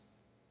answers.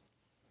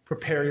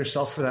 Prepare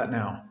yourself for that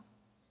now.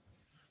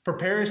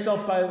 Prepare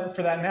yourself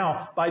for that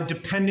now by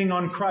depending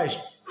on Christ,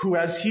 who,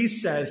 as he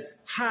says,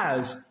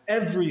 has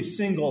every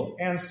single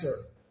answer,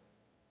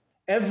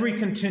 every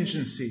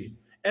contingency,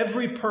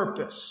 every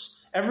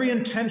purpose, every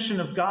intention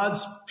of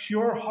God's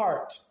pure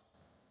heart.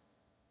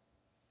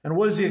 And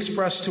what does he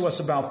express to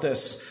us about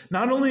this?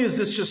 Not only is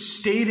this just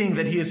stating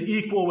that he is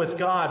equal with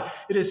God,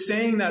 it is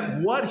saying that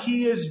what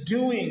he is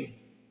doing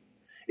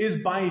is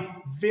by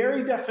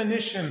very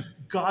definition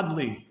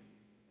godly.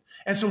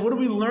 And so what are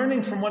we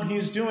learning from what he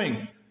is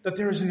doing? That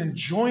there is an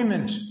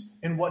enjoyment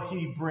in what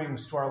he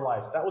brings to our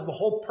life. That was the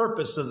whole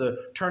purpose of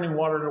the turning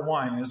water to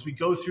wine. And as we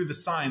go through the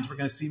signs, we're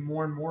going to see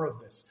more and more of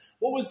this.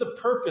 What was the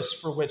purpose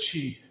for which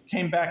he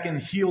came back and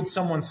healed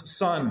someone's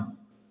son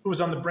who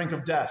was on the brink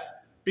of death?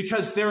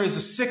 Because there is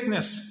a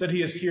sickness that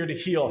he is here to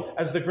heal.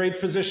 As the great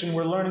physician,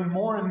 we're learning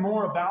more and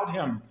more about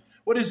him.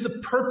 What is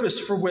the purpose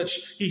for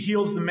which he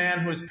heals the man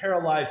who is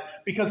paralyzed?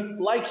 Because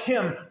like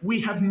him,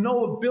 we have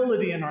no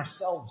ability in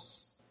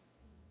ourselves.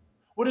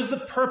 What is the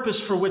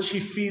purpose for which he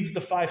feeds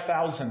the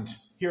 5,000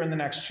 here in the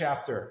next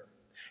chapter?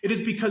 It is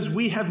because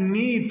we have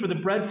need for the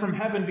bread from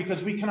heaven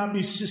because we cannot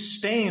be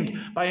sustained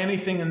by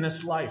anything in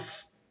this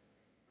life.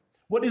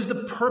 What is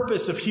the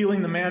purpose of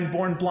healing the man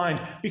born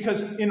blind?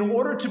 Because in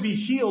order to be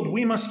healed,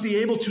 we must be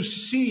able to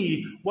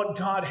see what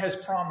God has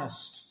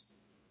promised.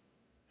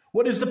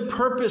 What is the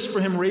purpose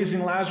for him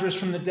raising Lazarus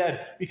from the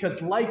dead?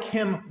 Because like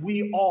him,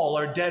 we all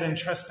are dead in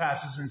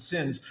trespasses and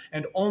sins,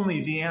 and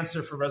only the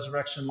answer for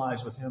resurrection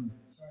lies with him.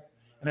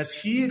 And as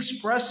he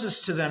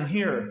expresses to them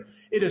here,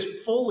 it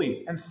is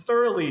fully and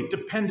thoroughly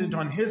dependent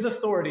on his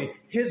authority,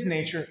 his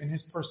nature, and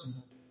his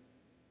personhood.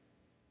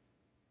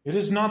 It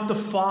is not the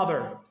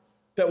Father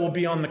that will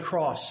be on the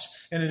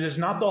cross, and it is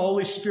not the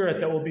Holy Spirit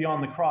that will be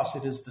on the cross.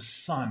 It is the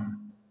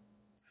Son.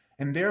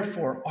 And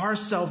therefore, our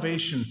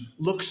salvation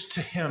looks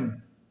to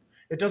him.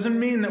 It doesn't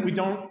mean that we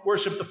don't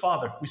worship the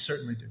Father. We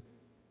certainly do.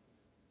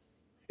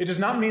 It does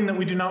not mean that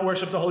we do not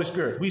worship the Holy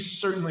Spirit. We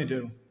certainly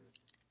do.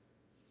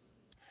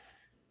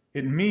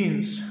 It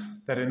means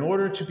that in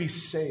order to be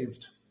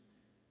saved,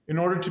 in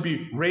order to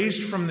be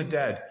raised from the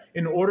dead,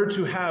 in order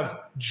to have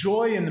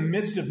joy in the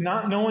midst of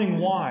not knowing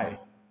why,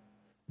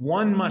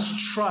 one must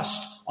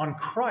trust on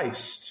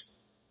Christ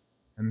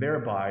and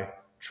thereby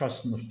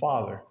trust in the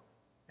Father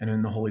and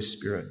in the Holy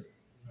Spirit.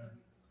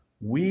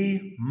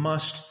 We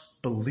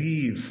must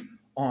believe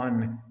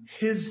on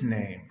his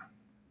name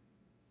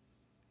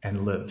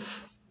and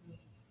live.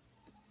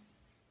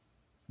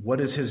 What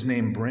does his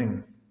name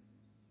bring?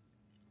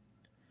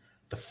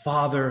 The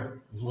Father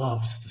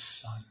loves the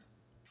Son.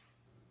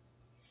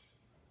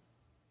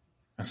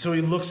 And so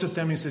he looks at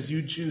them and he says,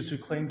 you Jews who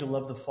claim to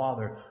love the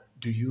Father,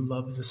 do you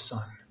love the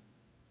Son?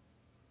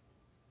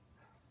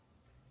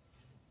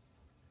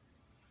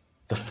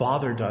 The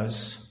Father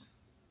does.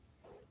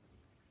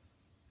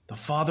 The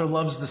Father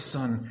loves the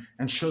Son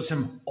and shows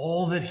him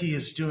all that he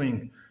is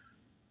doing.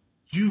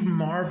 You've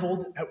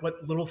marveled at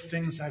what little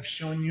things I've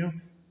shown you.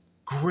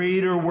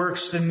 Greater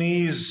works than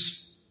these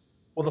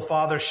will the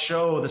Father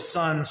show the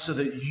Son so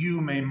that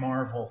you may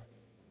marvel.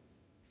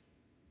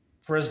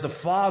 For as the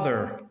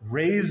Father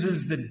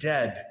raises the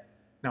dead,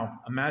 now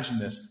imagine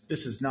this,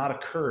 this has not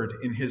occurred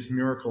in his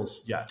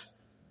miracles yet.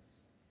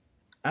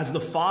 As the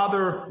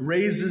Father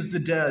raises the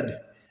dead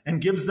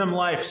and gives them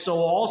life, so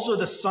also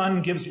the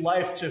Son gives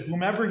life to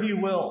whomever he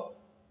will.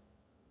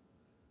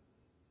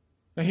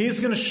 Now he's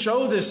going to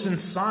show this in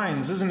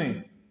signs, isn't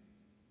he?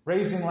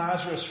 Raising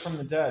Lazarus from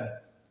the dead.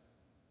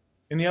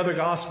 In the other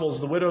Gospels,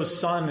 the widow's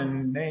son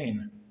in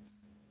Nain,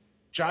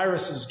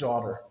 Jairus'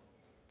 daughter.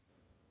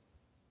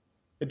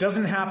 It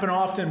doesn't happen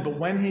often, but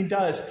when he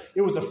does, it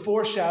was a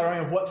foreshadowing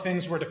of what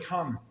things were to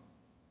come.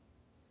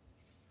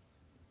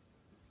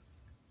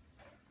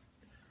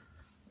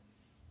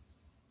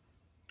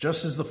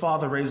 Just as the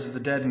Father raises the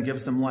dead and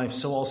gives them life,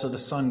 so also the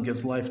Son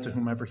gives life to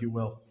whomever he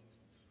will.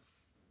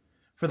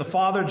 For the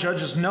Father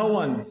judges no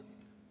one.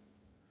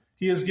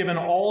 He has given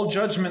all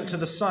judgment to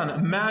the Son.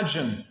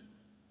 Imagine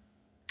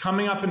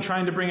coming up and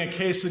trying to bring a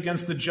case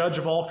against the judge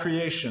of all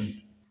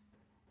creation.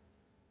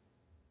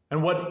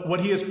 And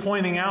what he is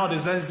pointing out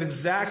is that is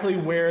exactly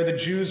where the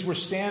Jews were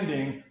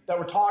standing that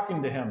were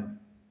talking to him.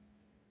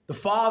 The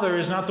Father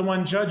is not the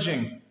one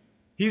judging.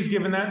 He's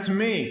given that to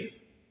me.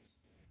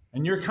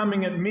 And you're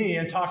coming at me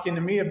and talking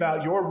to me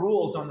about your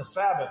rules on the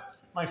Sabbath.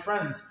 My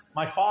friends,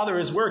 my Father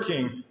is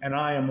working and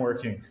I am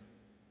working.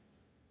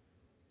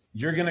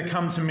 You're going to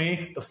come to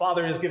me. The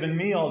Father has given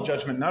me all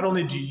judgment. Not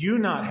only do you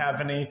not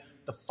have any,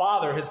 the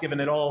Father has given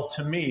it all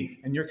to me,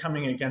 and you're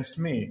coming against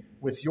me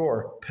with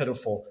your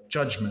pitiful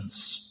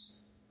judgments.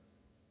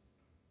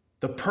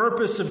 The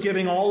purpose of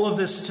giving all of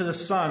this to the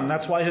Son,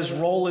 that's why his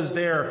role is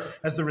there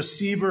as the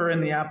receiver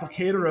and the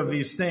applicator of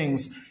these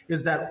things,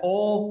 is that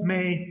all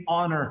may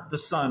honor the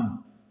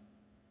Son.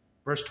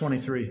 Verse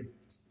 23,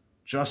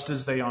 just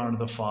as they honor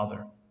the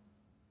Father.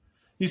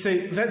 You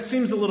say, that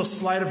seems a little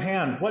sleight of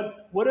hand.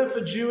 What if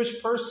a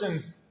Jewish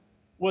person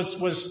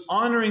was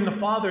honoring the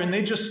Father and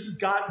they just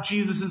got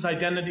Jesus'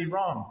 identity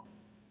wrong?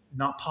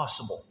 Not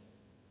possible.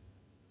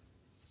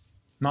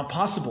 Not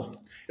possible.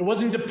 It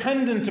wasn't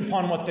dependent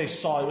upon what they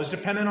saw. It was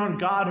dependent on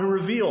God who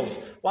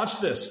reveals. Watch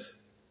this.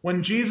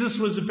 When Jesus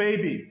was a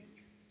baby,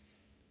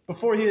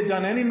 before he had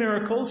done any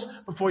miracles,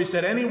 before he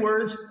said any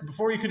words,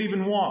 before he could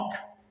even walk,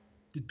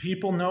 did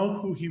people know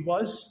who he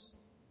was?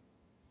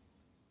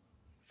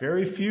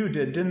 Very few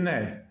did, didn't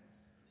they?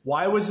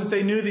 Why was it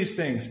they knew these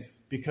things?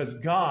 Because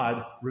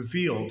God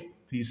revealed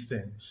these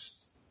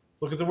things.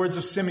 Look at the words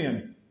of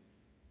Simeon.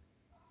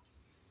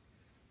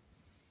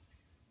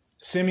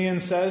 Simeon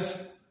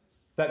says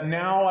that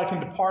now I can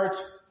depart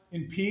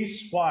in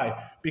peace.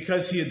 Why?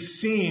 Because he had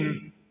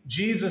seen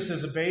Jesus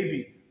as a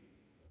baby.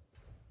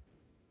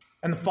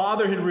 And the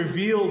Father had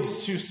revealed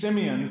to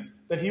Simeon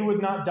that he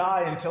would not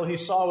die until he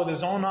saw with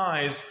his own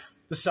eyes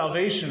the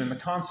salvation and the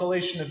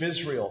consolation of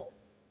Israel.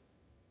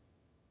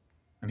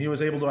 And he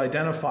was able to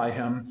identify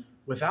him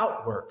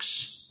without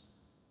works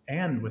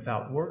and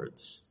without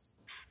words.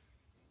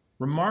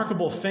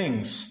 Remarkable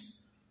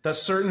things that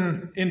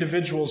certain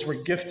individuals were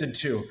gifted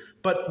to,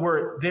 but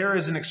were there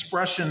as an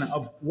expression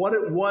of what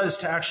it was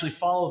to actually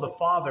follow the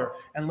Father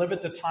and live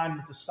at the time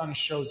that the Son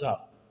shows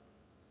up.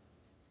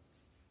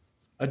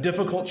 A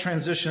difficult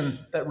transition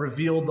that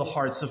revealed the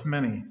hearts of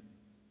many.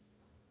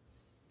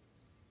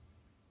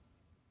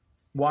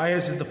 Why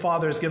is it the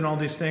Father has given all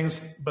these things?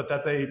 But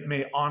that they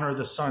may honor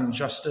the Son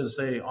just as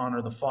they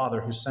honor the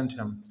Father who sent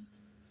him.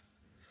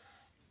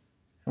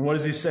 And what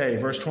does he say?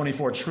 Verse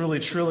 24, truly,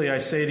 truly, I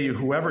say to you,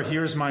 whoever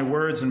hears my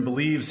words and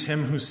believes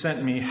him who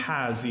sent me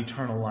has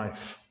eternal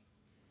life.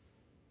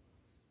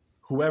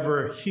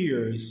 Whoever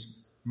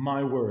hears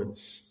my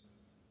words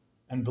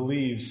and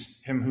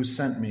believes him who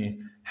sent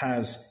me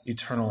has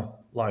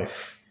eternal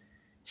life.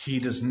 He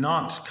does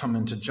not come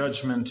into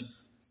judgment,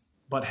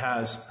 but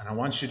has, and I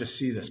want you to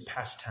see this,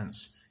 past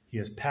tense, he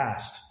has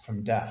passed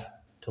from death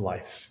to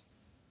life.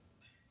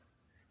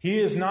 He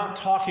is not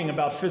talking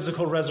about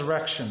physical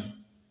resurrection.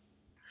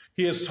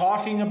 He is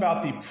talking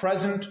about the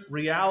present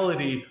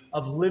reality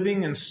of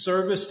living in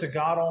service to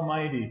God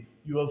Almighty.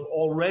 You have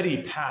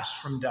already passed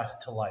from death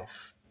to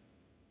life.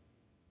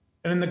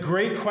 And in the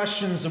great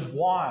questions of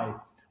why,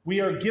 we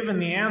are given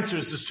the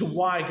answers as to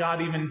why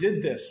God even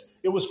did this.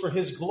 It was for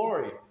his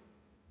glory.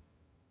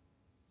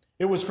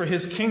 It was for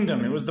his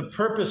kingdom. It was the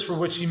purpose for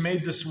which he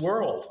made this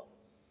world,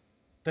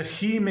 that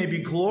he may be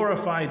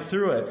glorified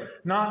through it.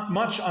 Not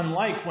much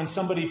unlike when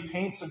somebody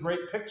paints a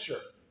great picture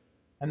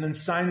and then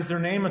signs their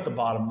name at the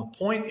bottom. The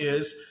point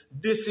is,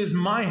 this is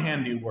my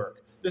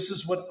handiwork. This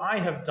is what I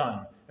have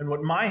done and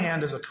what my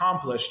hand has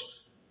accomplished.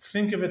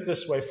 Think of it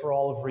this way for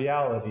all of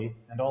reality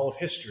and all of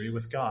history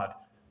with God.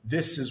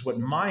 This is what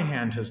my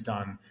hand has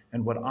done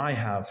and what I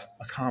have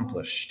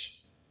accomplished.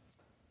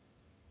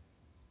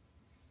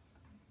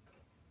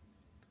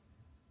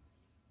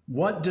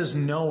 What does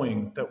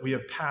knowing that we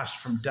have passed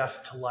from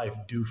death to life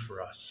do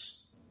for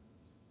us?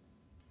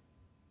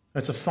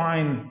 It's a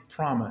fine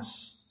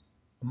promise,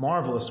 a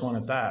marvelous one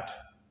at that.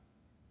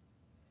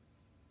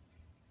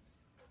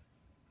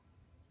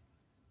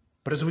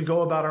 But as we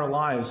go about our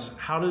lives,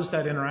 how does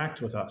that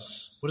interact with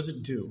us? What does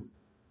it do?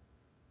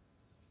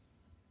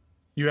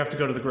 You have to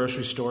go to the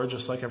grocery store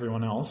just like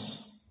everyone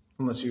else,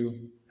 unless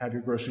you have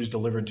your groceries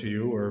delivered to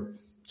you or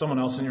someone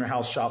else in your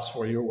house shops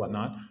for you or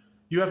whatnot.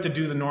 You have to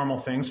do the normal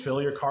things,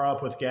 fill your car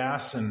up with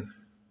gas and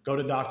go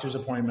to doctor's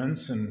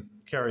appointments and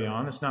carry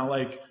on. It's not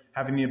like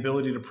having the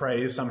ability to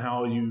pray.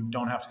 Somehow you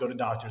don't have to go to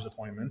doctor's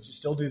appointments. You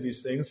still do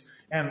these things.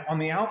 And on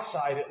the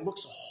outside, it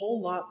looks a whole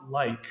lot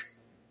like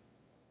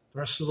the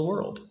rest of the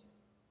world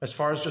as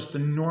far as just the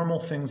normal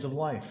things of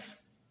life.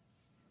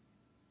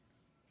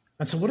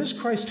 And so what is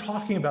Christ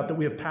talking about that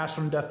we have passed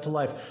from death to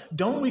life?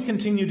 Don't we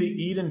continue to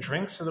eat and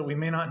drink so that we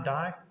may not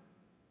die?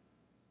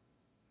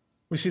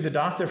 We see the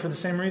doctor for the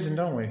same reason,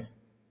 don't we?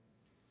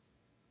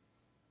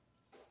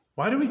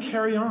 Why do we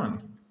carry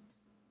on?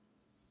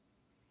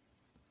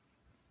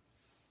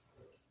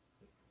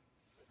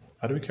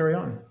 How do we carry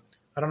on?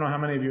 I don't know how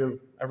many of you have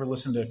ever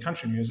listened to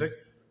country music.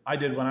 I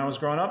did when I was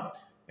growing up,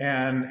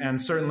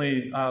 and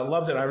certainly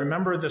loved it. I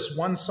remember this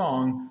one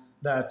song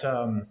that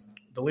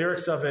the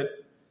lyrics of it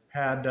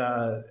had,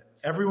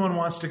 everyone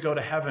wants to go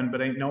to heaven,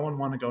 but ain't no one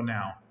want to go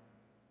now.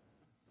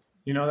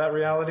 You know that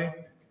reality?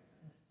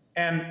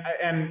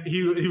 And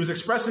he was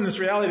expressing this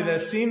reality that it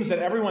seems that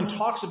everyone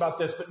talks about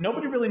this, but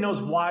nobody really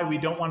knows why we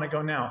don't want to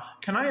go now.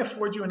 Can I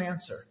afford you an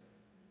answer?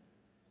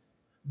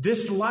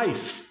 This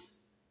life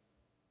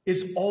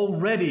is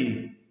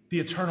already the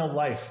eternal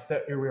life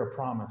that we are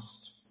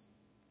promised.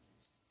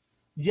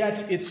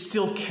 Yet it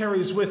still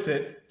carries with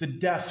it the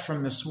death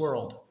from this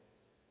world.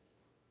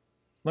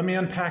 Let me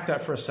unpack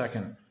that for a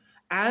second.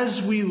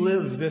 As we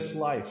live this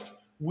life,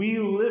 we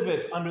live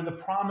it under the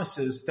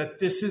promises that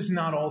this is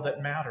not all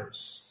that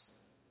matters.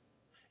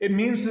 It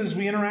means that as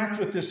we interact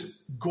with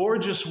this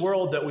gorgeous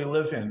world that we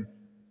live in,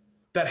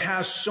 that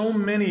has so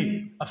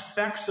many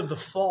effects of the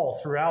fall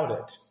throughout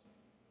it,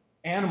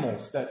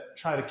 animals that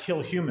try to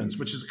kill humans,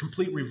 which is a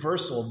complete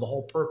reversal of the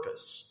whole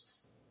purpose.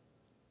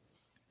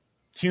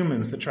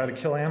 Humans that try to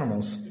kill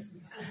animals.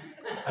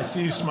 I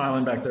see you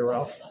smiling back there,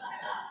 Ralph.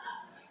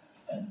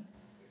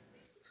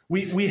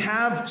 We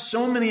have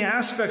so many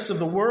aspects of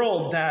the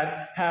world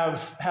that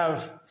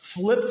have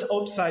flipped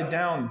upside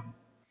down.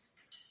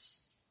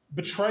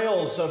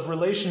 Betrayals of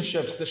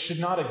relationships that should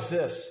not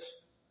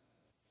exist.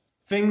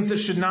 Things that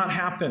should not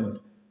happen.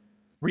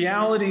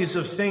 Realities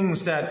of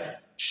things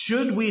that,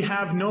 should we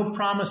have no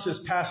promises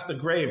past the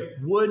grave,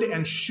 would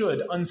and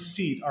should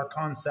unseat our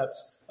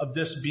concepts of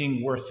this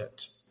being worth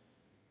it.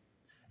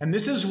 And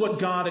this is what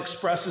God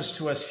expresses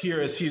to us here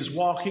as he's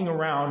walking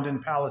around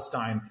in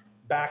Palestine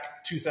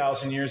back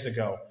 2,000 years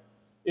ago.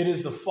 It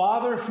is the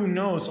Father who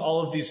knows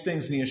all of these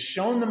things, and he has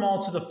shown them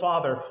all to the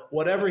Father,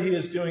 whatever he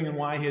is doing and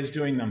why he is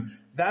doing them.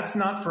 That's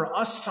not for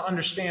us to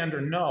understand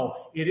or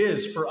know. It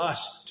is for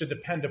us to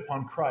depend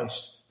upon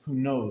Christ, who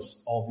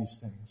knows all these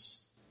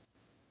things.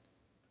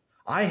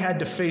 I had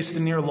to face the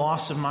near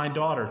loss of my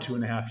daughter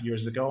 2.5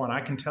 years ago, and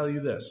I can tell you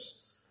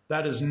this.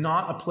 That is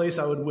not a place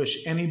I would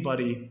wish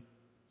anybody,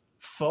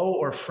 foe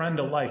or friend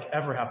alike,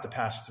 ever have to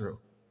pass through.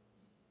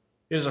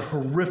 It is a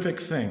horrific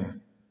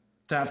thing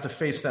to have to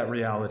face that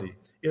reality.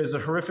 It is a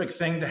horrific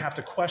thing to have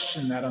to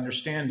question that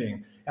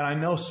understanding. And I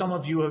know some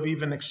of you have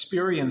even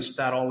experienced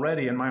that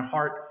already, and my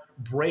heart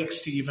breaks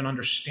to even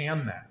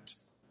understand that.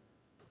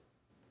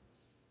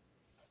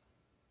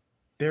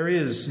 There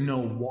is no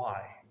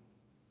why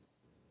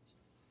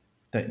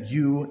that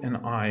you and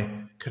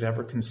I could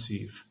ever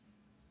conceive.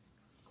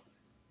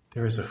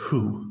 There is a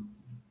who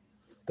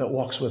that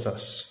walks with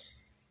us.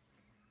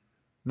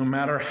 No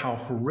matter how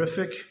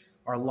horrific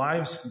our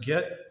lives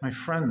get, my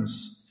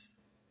friends,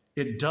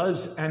 it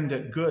does end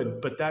at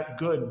good, but that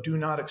good, do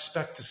not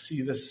expect to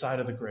see this side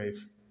of the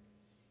grave.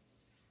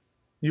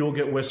 You will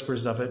get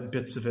whispers of it,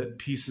 bits of it,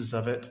 pieces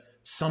of it.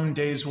 Some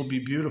days will be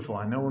beautiful.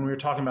 I know when we were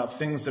talking about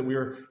things that we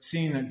were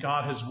seeing that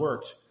God has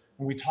worked,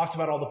 when we talked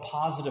about all the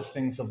positive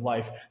things of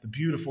life, the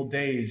beautiful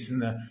days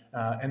and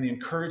the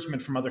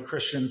encouragement from other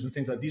Christians and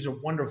things like that, these are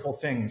wonderful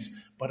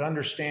things. But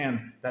understand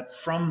that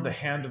from the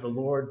hand of the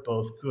Lord,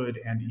 both good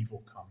and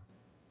evil come.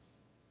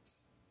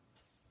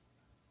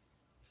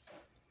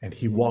 And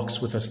he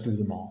walks with us through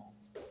them all.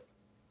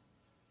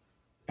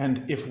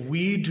 And if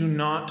we do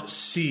not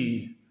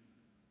see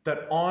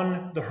that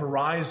on the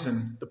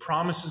horizon, the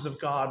promises of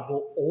God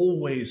will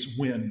always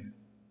win,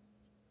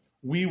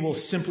 we will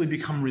simply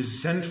become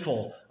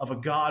resentful of a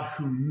God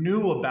who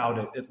knew about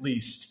it, at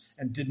least,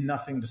 and did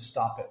nothing to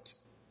stop it.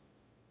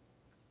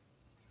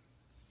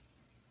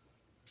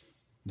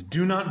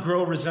 Do not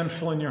grow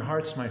resentful in your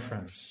hearts, my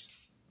friends.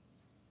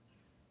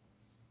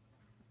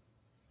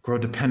 Grow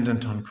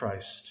dependent on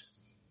Christ.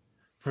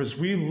 For as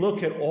we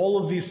look at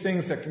all of these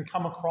things that can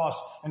come across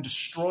and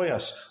destroy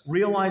us,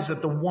 realize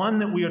that the one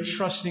that we are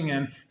trusting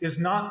in is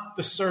not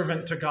the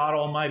servant to God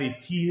Almighty.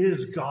 He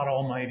is God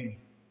Almighty.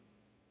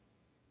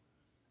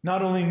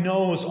 Not only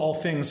knows all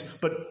things,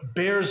 but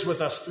bears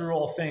with us through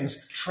all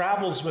things,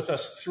 travels with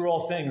us through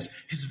all things.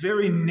 His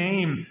very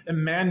name,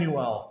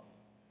 Emmanuel,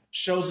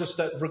 shows us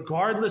that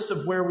regardless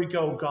of where we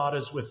go, God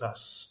is with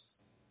us,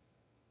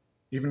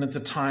 even at the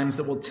times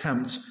that will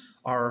tempt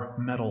our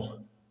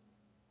mettle.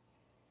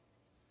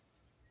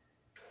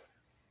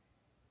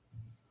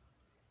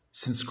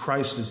 Since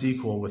Christ is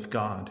equal with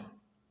God,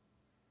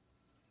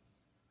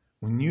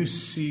 when you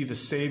see the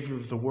Savior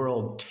of the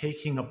world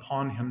taking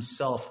upon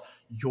himself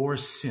your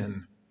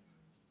sin,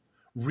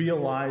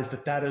 realize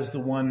that that is the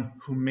one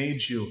who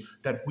made you,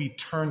 that we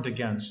turned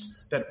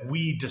against, that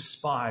we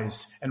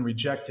despised and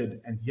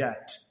rejected, and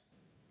yet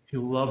he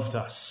loved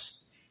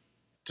us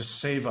to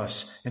save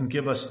us and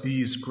give us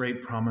these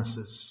great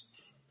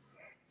promises.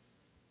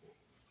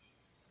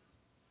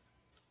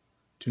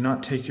 Do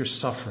not take your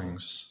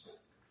sufferings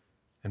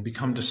and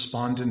become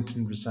despondent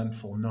and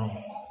resentful.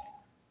 No.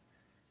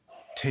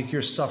 Take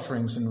your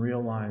sufferings and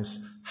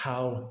realize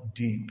how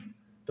deep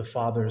the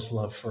Father's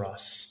love for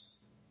us.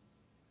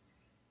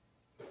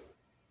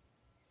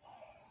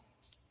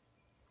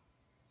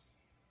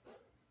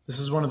 This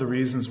is one of the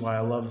reasons why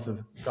I love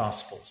the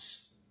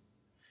Gospels.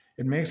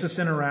 It makes us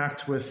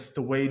interact with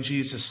the way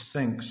Jesus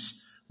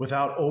thinks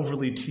without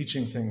overly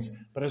teaching things.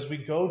 But as we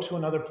go to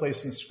another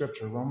place in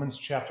Scripture, Romans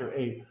chapter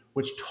 8,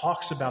 which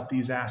talks about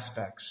these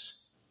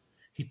aspects,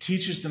 he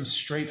teaches them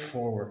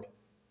straightforward.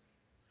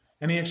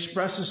 And he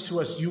expresses to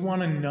us, you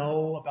want to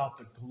know about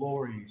the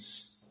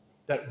glories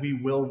that we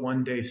will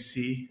one day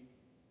see?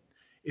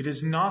 It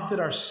is not that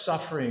our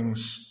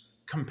sufferings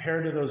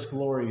compared to those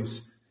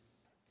glories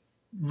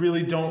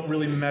don't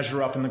really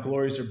measure up and the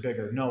glories are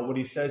bigger. No, what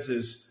he says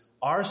is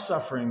our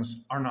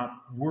sufferings are not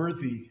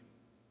worthy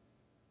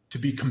to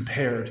be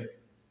compared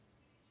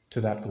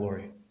to that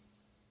glory.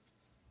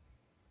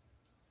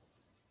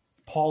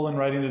 Paul, in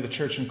writing to the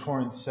church in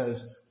Corinth,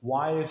 says,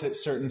 why is it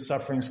certain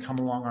sufferings come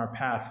along our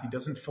path? He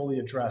doesn't fully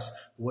address.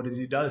 What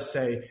he does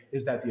say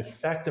is that the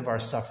effect of our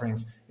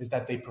sufferings is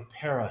that they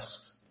prepare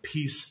us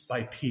piece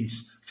by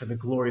piece for the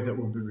glory that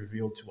will be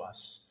revealed to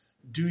us.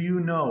 Do you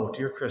know,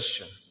 dear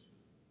Christian,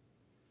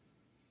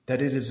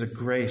 that it is a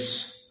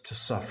grace to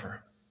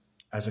suffer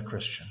as a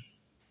Christian?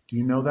 Do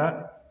you know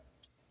that?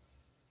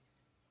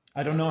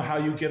 I don't know how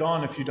you get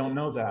on if you don't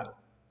know that.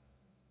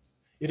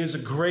 It is a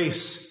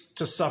grace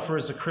to suffer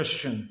as a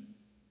Christian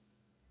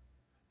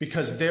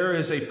because there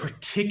is a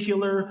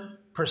particular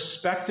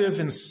perspective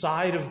and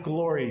side of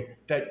glory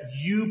that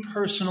you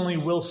personally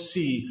will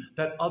see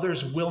that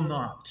others will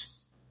not.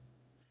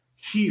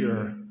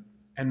 Here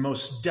and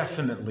most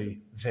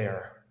definitely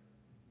there.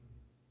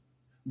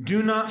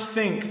 Do not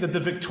think that the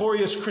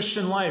victorious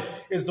Christian life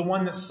is the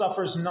one that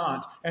suffers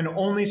not and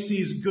only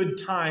sees good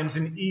times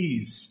and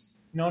ease.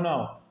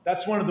 No.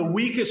 That's one of the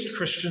weakest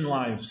Christian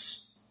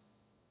lives.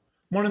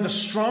 One of the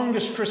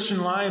strongest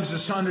Christian lives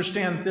is to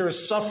understand that there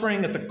is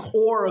suffering at the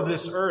core of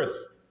this earth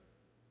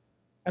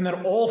and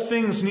that all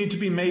things need to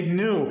be made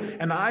new.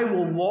 And I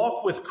will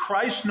walk with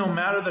Christ no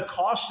matter the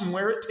cost and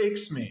where it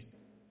takes me.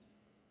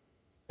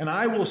 And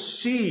I will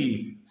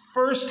see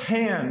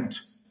firsthand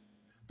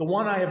the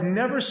one I have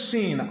never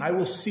seen. I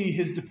will see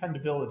his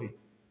dependability.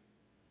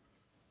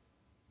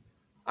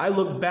 I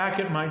look back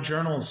at my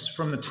journals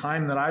from the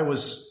time that I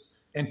was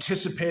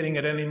anticipating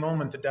at any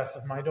moment the death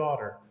of my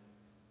daughter.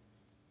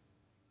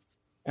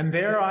 And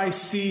there I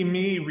see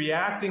me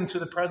reacting to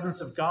the presence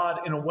of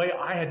God in a way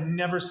I had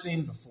never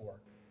seen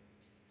before.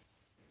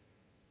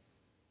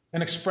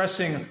 And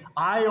expressing,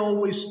 I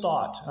always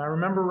thought, and I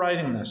remember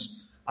writing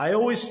this, I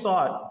always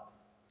thought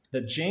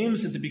that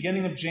James, at the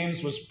beginning of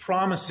James, was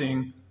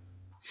promising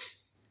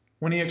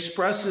when he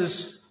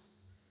expresses,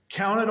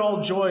 count it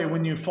all joy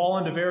when you fall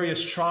into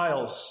various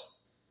trials,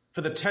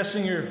 for the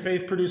testing of your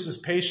faith produces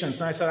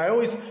patience. And I said, I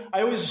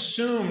always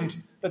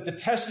assumed that the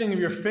testing of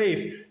your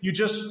faith, you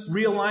just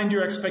realigned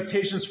your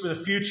expectations for the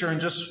future and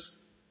just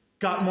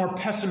got more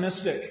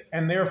pessimistic,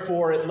 and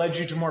therefore it led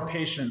you to more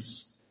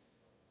patience.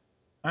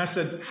 And I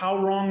said,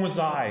 how wrong was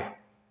I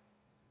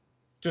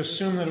to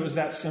assume that it was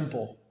that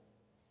simple?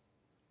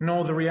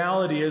 No, the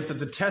reality is that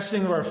the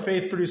testing of our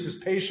faith produces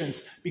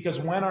patience because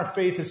when our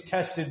faith is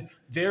tested,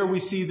 there we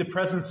see the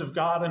presence of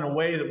God in a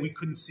way that we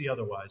couldn't see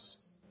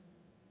otherwise.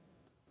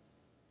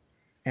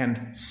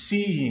 And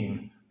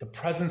seeing the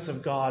presence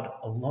of God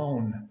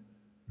alone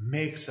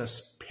makes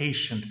us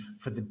patient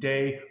for the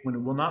day when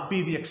it will not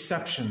be the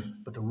exception,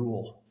 but the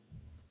rule.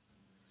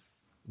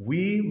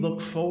 We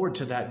look forward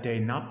to that day,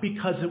 not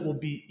because it will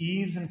be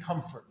ease and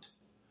comfort,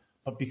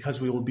 but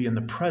because we will be in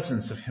the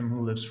presence of him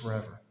who lives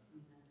forever.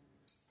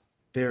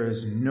 There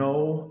is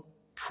no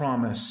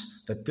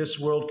promise that this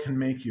world can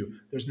make you.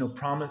 There's no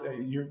promise.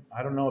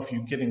 I don't know if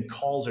you're getting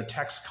calls or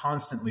texts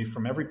constantly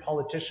from every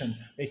politician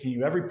making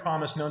you every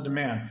promise known to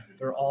man.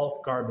 They're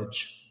all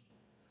garbage.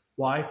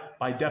 Why?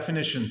 By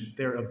definition,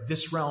 they're of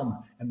this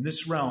realm, and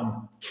this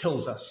realm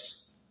kills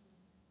us.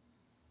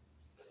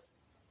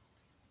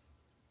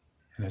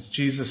 And as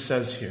Jesus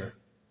says here,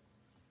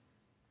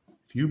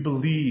 if you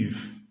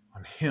believe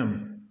on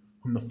him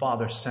whom the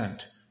Father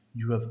sent,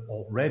 you have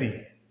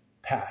already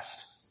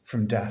passed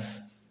from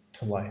death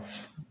to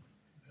life.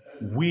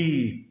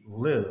 We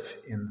live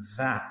in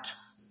that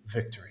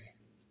victory.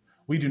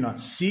 We do not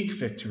seek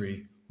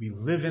victory. We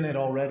live in it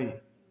already.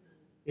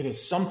 It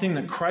is something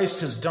that Christ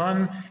has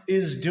done,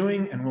 is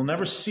doing, and will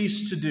never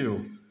cease to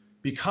do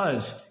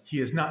because he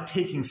is not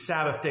taking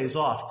Sabbath days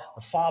off.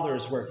 The Father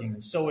is working,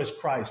 and so is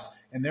Christ.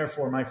 And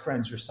therefore, my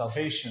friends, your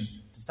salvation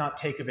does not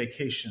take a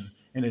vacation,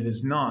 and it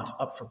is not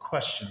up for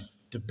question,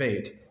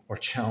 debate, or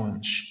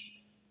challenge.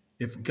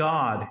 If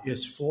God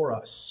is for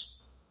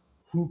us,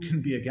 who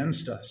can be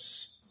against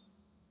us?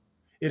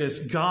 It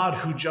is God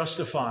who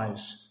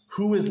justifies.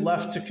 Who is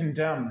left to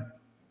condemn?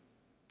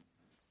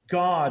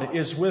 God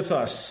is with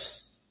us.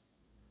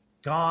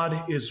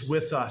 God is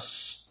with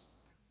us.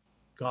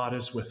 God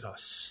is with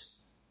us.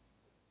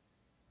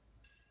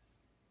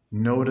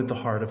 Know it at the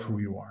heart of who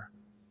you are.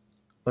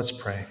 Let's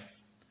pray.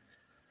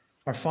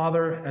 Our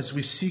Father, as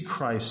we see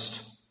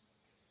Christ,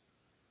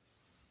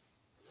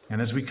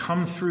 and as we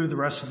come through the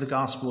rest of the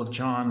Gospel of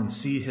John and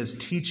see his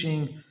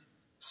teaching,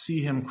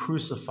 see him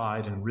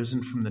crucified and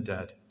risen from the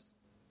dead,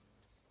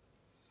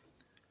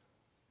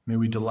 May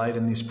we delight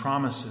in these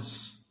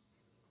promises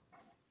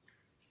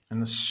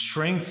and the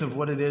strength of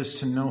what it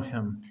is to know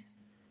him,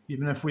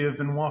 even if we have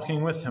been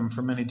walking with him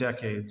for many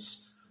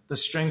decades, the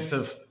strength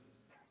of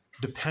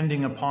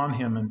depending upon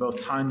him in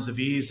both times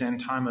of ease and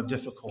time of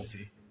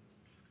difficulty,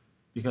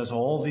 because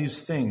all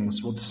these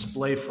things will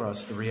display for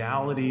us the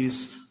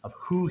realities of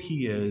who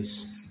he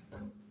is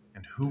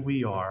and who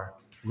we are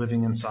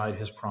living inside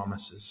his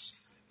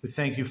promises. We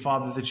thank you,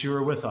 Father, that you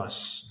are with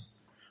us.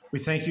 We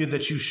thank you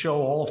that you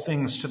show all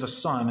things to the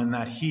Son, and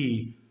that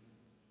he,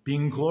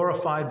 being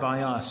glorified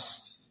by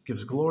us,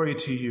 gives glory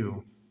to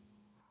you.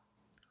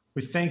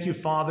 We thank you,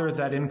 Father,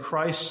 that in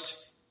Christ,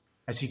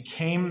 as he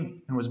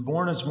came and was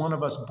born as one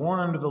of us, born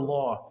under the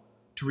law,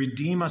 to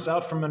redeem us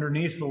out from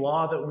underneath the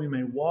law that we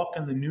may walk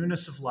in the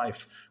newness of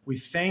life, we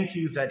thank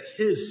you that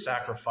his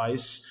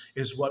sacrifice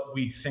is what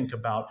we think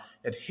about,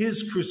 that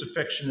his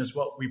crucifixion is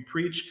what we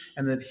preach,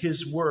 and that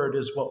his word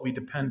is what we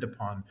depend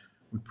upon.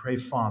 We pray,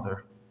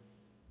 Father,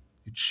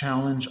 you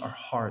challenge our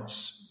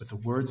hearts with the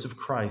words of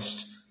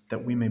Christ,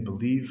 that we may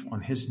believe on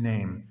his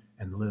name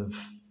and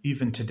live,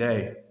 even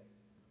today,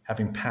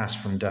 having passed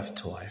from death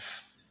to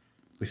life.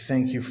 We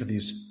thank you for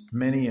these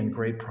many and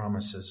great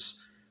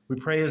promises. We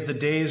pray as the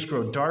days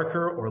grow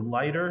darker or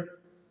lighter,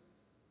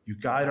 you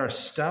guide our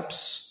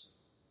steps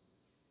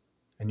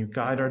and you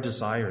guide our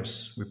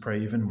desires. We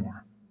pray even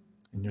more.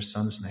 In your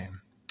Son's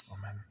name.